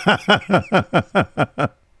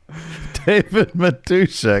 David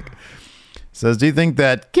Matushek says, "Do you think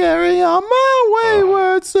that Carry On My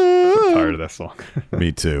Wayward Son?" I'm tired of that song.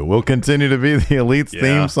 Me too. Will continue to be the Elite's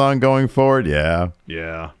theme song going forward. Yeah.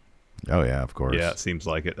 Yeah. Oh, yeah, of course. Yeah, it seems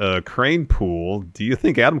like it. Crane Pool, do you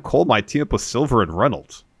think Adam Cole might team up with Silver and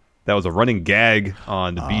Reynolds? That was a running gag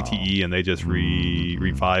on the BTE, and they just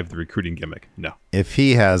revived the recruiting gimmick. No. If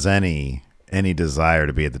he has any desire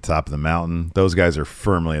to be at the top of the mountain, those guys are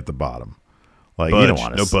firmly at the bottom. Like budge. You don't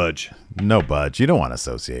want No budge. No budge. You don't want to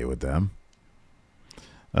associate with them.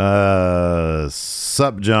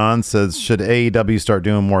 Sup John says, should AEW start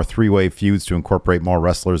doing more three-way feuds to incorporate more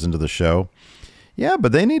wrestlers into the show? Yeah,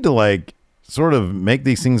 but they need to like sort of make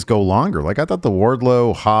these things go longer. Like I thought the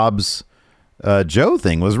Wardlow Hobbs Joe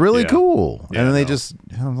thing was really cool. Yeah, and then they just,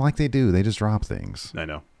 like they do, they just drop things. I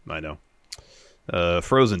know.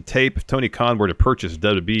 Frozen Tape. If Tony Khan were to purchase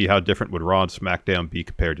WWE, how different would Raw and SmackDown be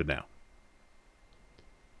compared to now?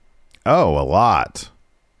 Oh, a lot.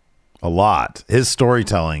 His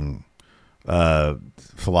storytelling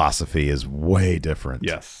philosophy is way different.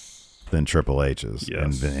 Yes. Than Triple H's.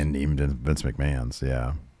 Yes. And even Vince McMahon's.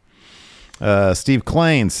 Yeah. Steve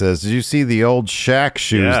Klain says, did you see the old Shaq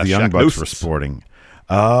shoes the Young Bucks were sporting?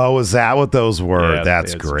 Oh, is that what those were? Yeah,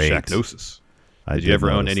 that's great. Shaqnosis. Did you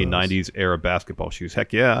ever own any 90s era basketball shoes?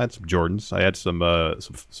 Heck yeah, I had some Jordans. I had some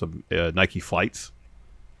Nike Flights.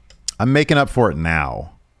 I'm making up for it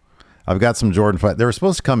now. I've got some Jordan 5. They were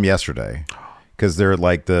supposed to come yesterday because they're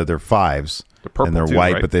like they're 5s. They're purple and they're too,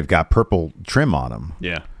 white, right? but they've got purple trim on them.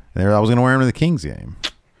 Yeah. And I was going to wear them to the Kings game.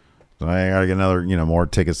 So I got to get another, more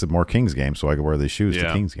tickets to more Kings games so I could wear these shoes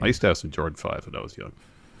to Kings games. I used to have some Jordan 5s when I was young.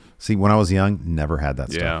 See, when I was young, never had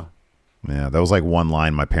that stuff. Yeah, that was like one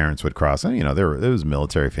line my parents would cross. And, it was a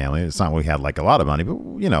military family. It's not we had like a lot of money, but,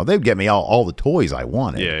 they'd get me all the toys I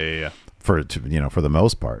wanted. Yeah. For the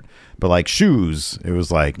most part. But like shoes, it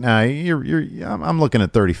was like, nah, I'm looking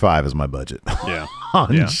at 35 as my budget. Yeah.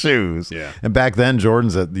 on shoes. Yeah. And back then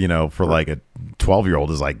Jordans at, for like a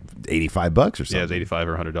 12-year-old is like $85 or something. Yeah, it's $85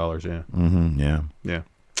 or $100, yeah. Mm-hmm, yeah. Yeah.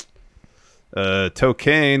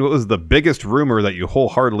 Tokane, what was the biggest rumor that you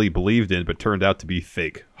wholeheartedly believed in but turned out to be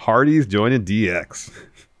fake? Hardy's joining DX.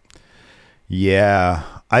 Yeah.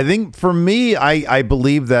 I think for me, I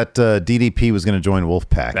believe that DDP was going to join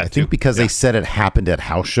Wolfpack. I think because they said it happened at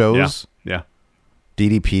house shows. Yeah.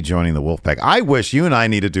 DDP joining the Wolfpack. I wish you and I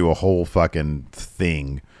need to do a whole fucking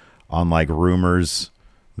thing on like rumors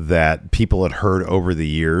that people had heard over the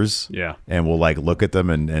years. Yeah. And we'll like look at them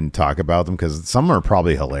and talk about them because some are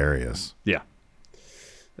probably hilarious. Yeah.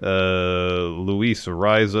 Luis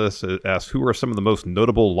Ariza asks, who are some of the most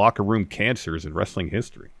notable locker room cancers in wrestling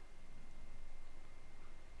history?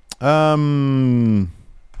 Well,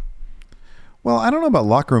 I don't know about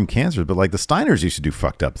locker room cancers, but like the Steiners used to do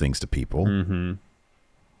fucked up things to people. Mm-hmm.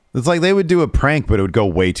 It's like they would do a prank, but it would go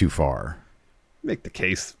way too far. Make the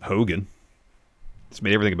case Hogan. Just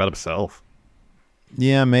made everything about himself.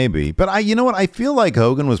 Yeah, maybe. But you know what? I feel like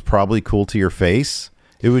Hogan was probably cool to your face.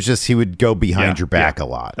 It was just he would go behind your back a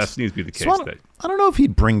lot. That seems to be the case. So I don't know if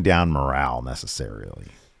he'd bring down morale necessarily.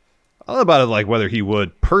 I don't know about it, like whether he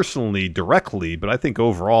would personally, directly, but I think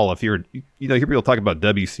overall, if you're, hear people talk about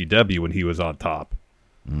WCW when he was on top,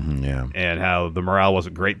 yeah, and how the morale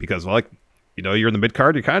wasn't great because, you're in the mid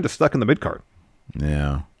card, you're kind of just stuck in the mid card.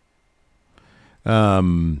 Yeah.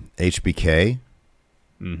 HBK.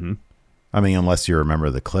 Mm-hmm. I mean, unless you remember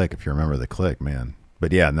the Click. If you remember the Click, man.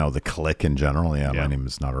 But yeah, no, the Click in general. Yeah, my name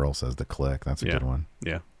is not Earl. Says the Click. That's a good one.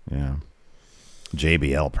 Yeah. Yeah.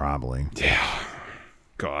 JBL probably. Yeah.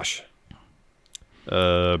 Gosh.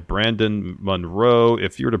 Brandon Monroe,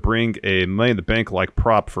 if you were to bring a Money in the Bank like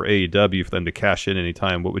prop for AEW for them to cash in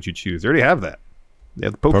anytime, what would you choose? They already have that. They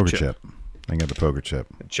have the poker chip. I got the poker chip.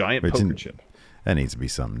 A giant poker chip. That needs to be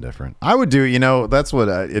something different. I would do, that's what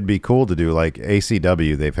it'd be cool to do. Like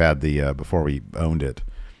ACW, they've had the, before we owned it,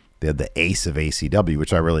 they had the Ace of ACW,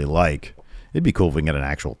 which I really like. It'd be cool if we can get an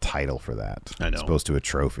actual title for that. I know. As opposed to a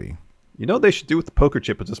trophy. You know what they should do with the poker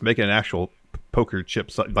chip is just make it an actual poker chip,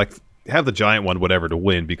 like have the giant one, whatever, to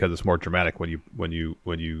win because it's more dramatic when you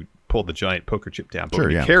pull the giant poker chip down. But when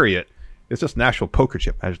you carry it, it's just an actual poker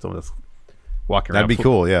chip. I just don't want to walking around. That'd be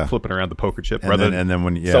cool, yeah. Flipping around the poker chip and rather then, than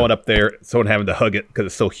when someone up there, someone having to hug it because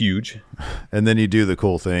it's so huge. And then you do the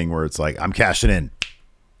cool thing where it's like, I'm cashing in.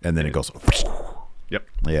 And then it goes. Yep.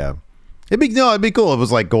 Yeah. It'd be cool if it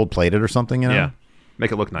was like gold plated or something, Yeah.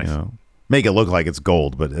 Make it look nice. Make it look like it's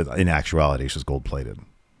gold, but in actuality, it's just gold plated.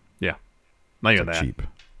 Yeah. Not even that. Cheap.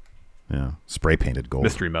 Yeah. Spray painted gold.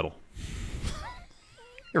 Mystery metal.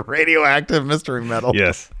 Radioactive mystery metal.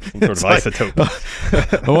 Yes. Some sort of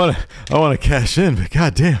isotope. I want to cash in, but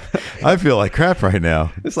goddamn, I feel like crap right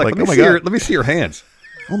now. It's like let me see your hands.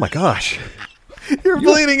 Oh my gosh. You're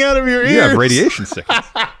bleeding out of your ears. You have radiation sickness.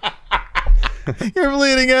 You're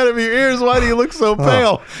bleeding out of your ears. Why do you look so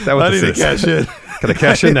pale? I need to cash in. Can I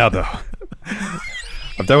cash in now, though?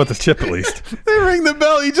 I'm done with this chip, at least. They ring the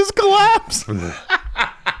bell. You just collapse.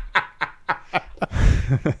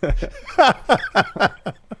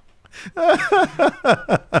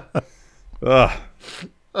 Oh,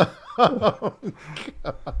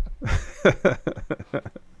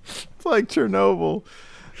 it's like Chernobyl.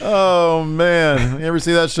 Oh man, you ever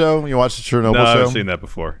see that show? You watched the Chernobyl show? No, I haven't seen that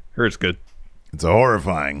before. Heard it's good. It's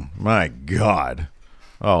horrifying. My God.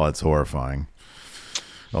 Oh, it's horrifying.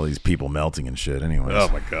 All these people melting and shit. Anyways. Oh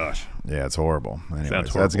my gosh. Yeah, it's horrible. Anyways,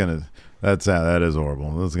 Sounds horrible. that is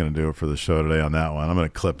horrible. That's gonna do it for the show today on that one. I'm gonna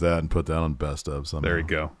clip that and put that on best of somehow. There you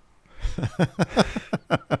go.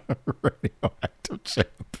 Radioactive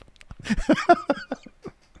chip.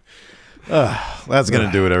 That's going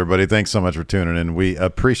to do it, everybody. Thanks so much for tuning in. We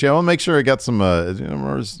appreciate it. I'll make sure I got some we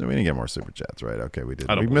didn't get more super chats, right? Okay, we did.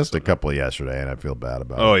 We missed a couple yesterday, and I feel bad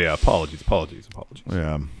about it. Oh, yeah. Apologies.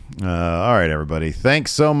 Yeah. All right, everybody.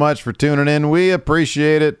 Thanks so much for tuning in. We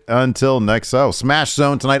appreciate it. Until next Smash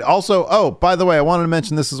Zone tonight. Also, by the way, I wanted to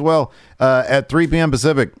mention this as well. At 3 p.m.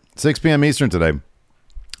 Pacific, 6 p.m. Eastern today,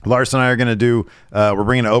 Lars and I are going to do, we're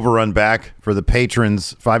bringing Overrun back for the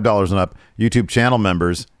patrons, $5 and up, YouTube channel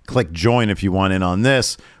members. Click join if you want in on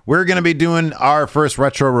this. We're going to be doing our first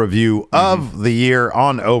retro review of the year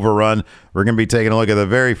on Overrun. We're going to be taking a look at the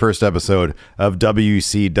very first episode of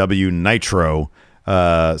WCW Nitro.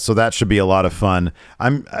 So that should be a lot of fun.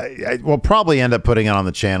 I will probably end up putting it on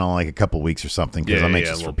the channel in like a couple weeks or something because I'm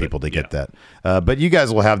anxious for people to get that. But you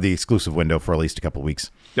guys will have the exclusive window for at least a couple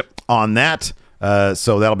weeks on that.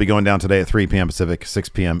 So that'll be going down today at 3 p.m. Pacific, 6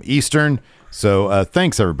 p.m. Eastern. So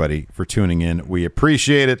thanks, everybody, for tuning in. We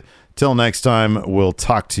appreciate it. Till next time, we'll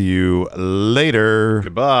talk to you later.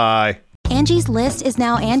 Goodbye. Angie's List is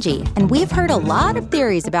now Angie, and we've heard a lot of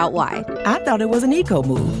theories about why. I thought it was an eco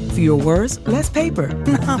move. Fewer words, less paper.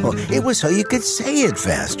 No, it was so you could say it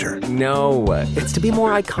faster. No, it's to be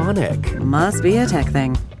more iconic. Must be a tech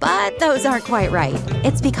thing. But those aren't quite right.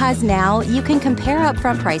 It's because now you can compare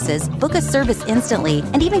upfront prices, book a service instantly,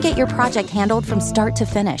 and even get your project handled from start to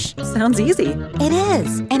finish. Sounds easy. It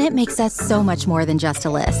is, and it makes us so much more than just a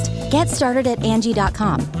list. Get started at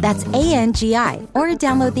Angie.com. That's ANGI, or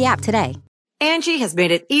download the app today. Angie has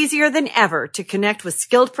made it easier than ever to connect with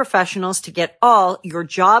skilled professionals to get all your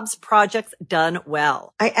jobs projects done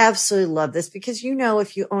well. I absolutely love this because,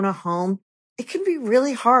 if you own a home, it can be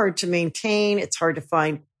really hard to maintain. It's hard to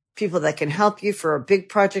find people that can help you for a big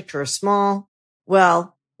project or a small.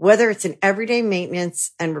 Well, whether it's in everyday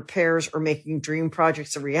maintenance and repairs or making dream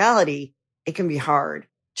projects a reality, it can be hard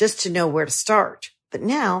just to know where to start. But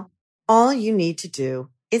now all you need to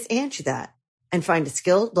do is Angie that and find a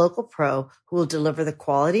skilled local pro who will deliver the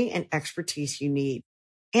quality and expertise you need.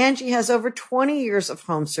 Angie has over 20 years of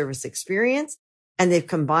home service experience, and they've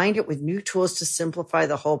combined it with new tools to simplify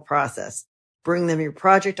the whole process. Bring them your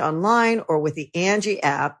project online or with the Angie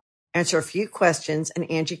app, answer a few questions, and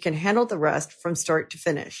Angie can handle the rest from start to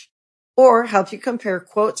finish. Or help you compare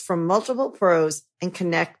quotes from multiple pros and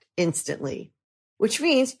connect instantly, which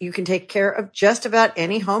means you can take care of just about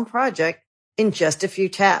any home project in just a few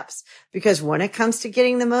taps. Because when it comes to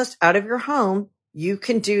getting the most out of your home, you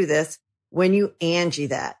can do this when you Angie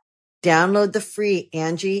that. Download the free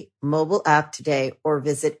Angie mobile app today or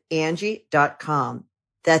visit Angie.com.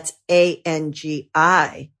 That's ANGI.com.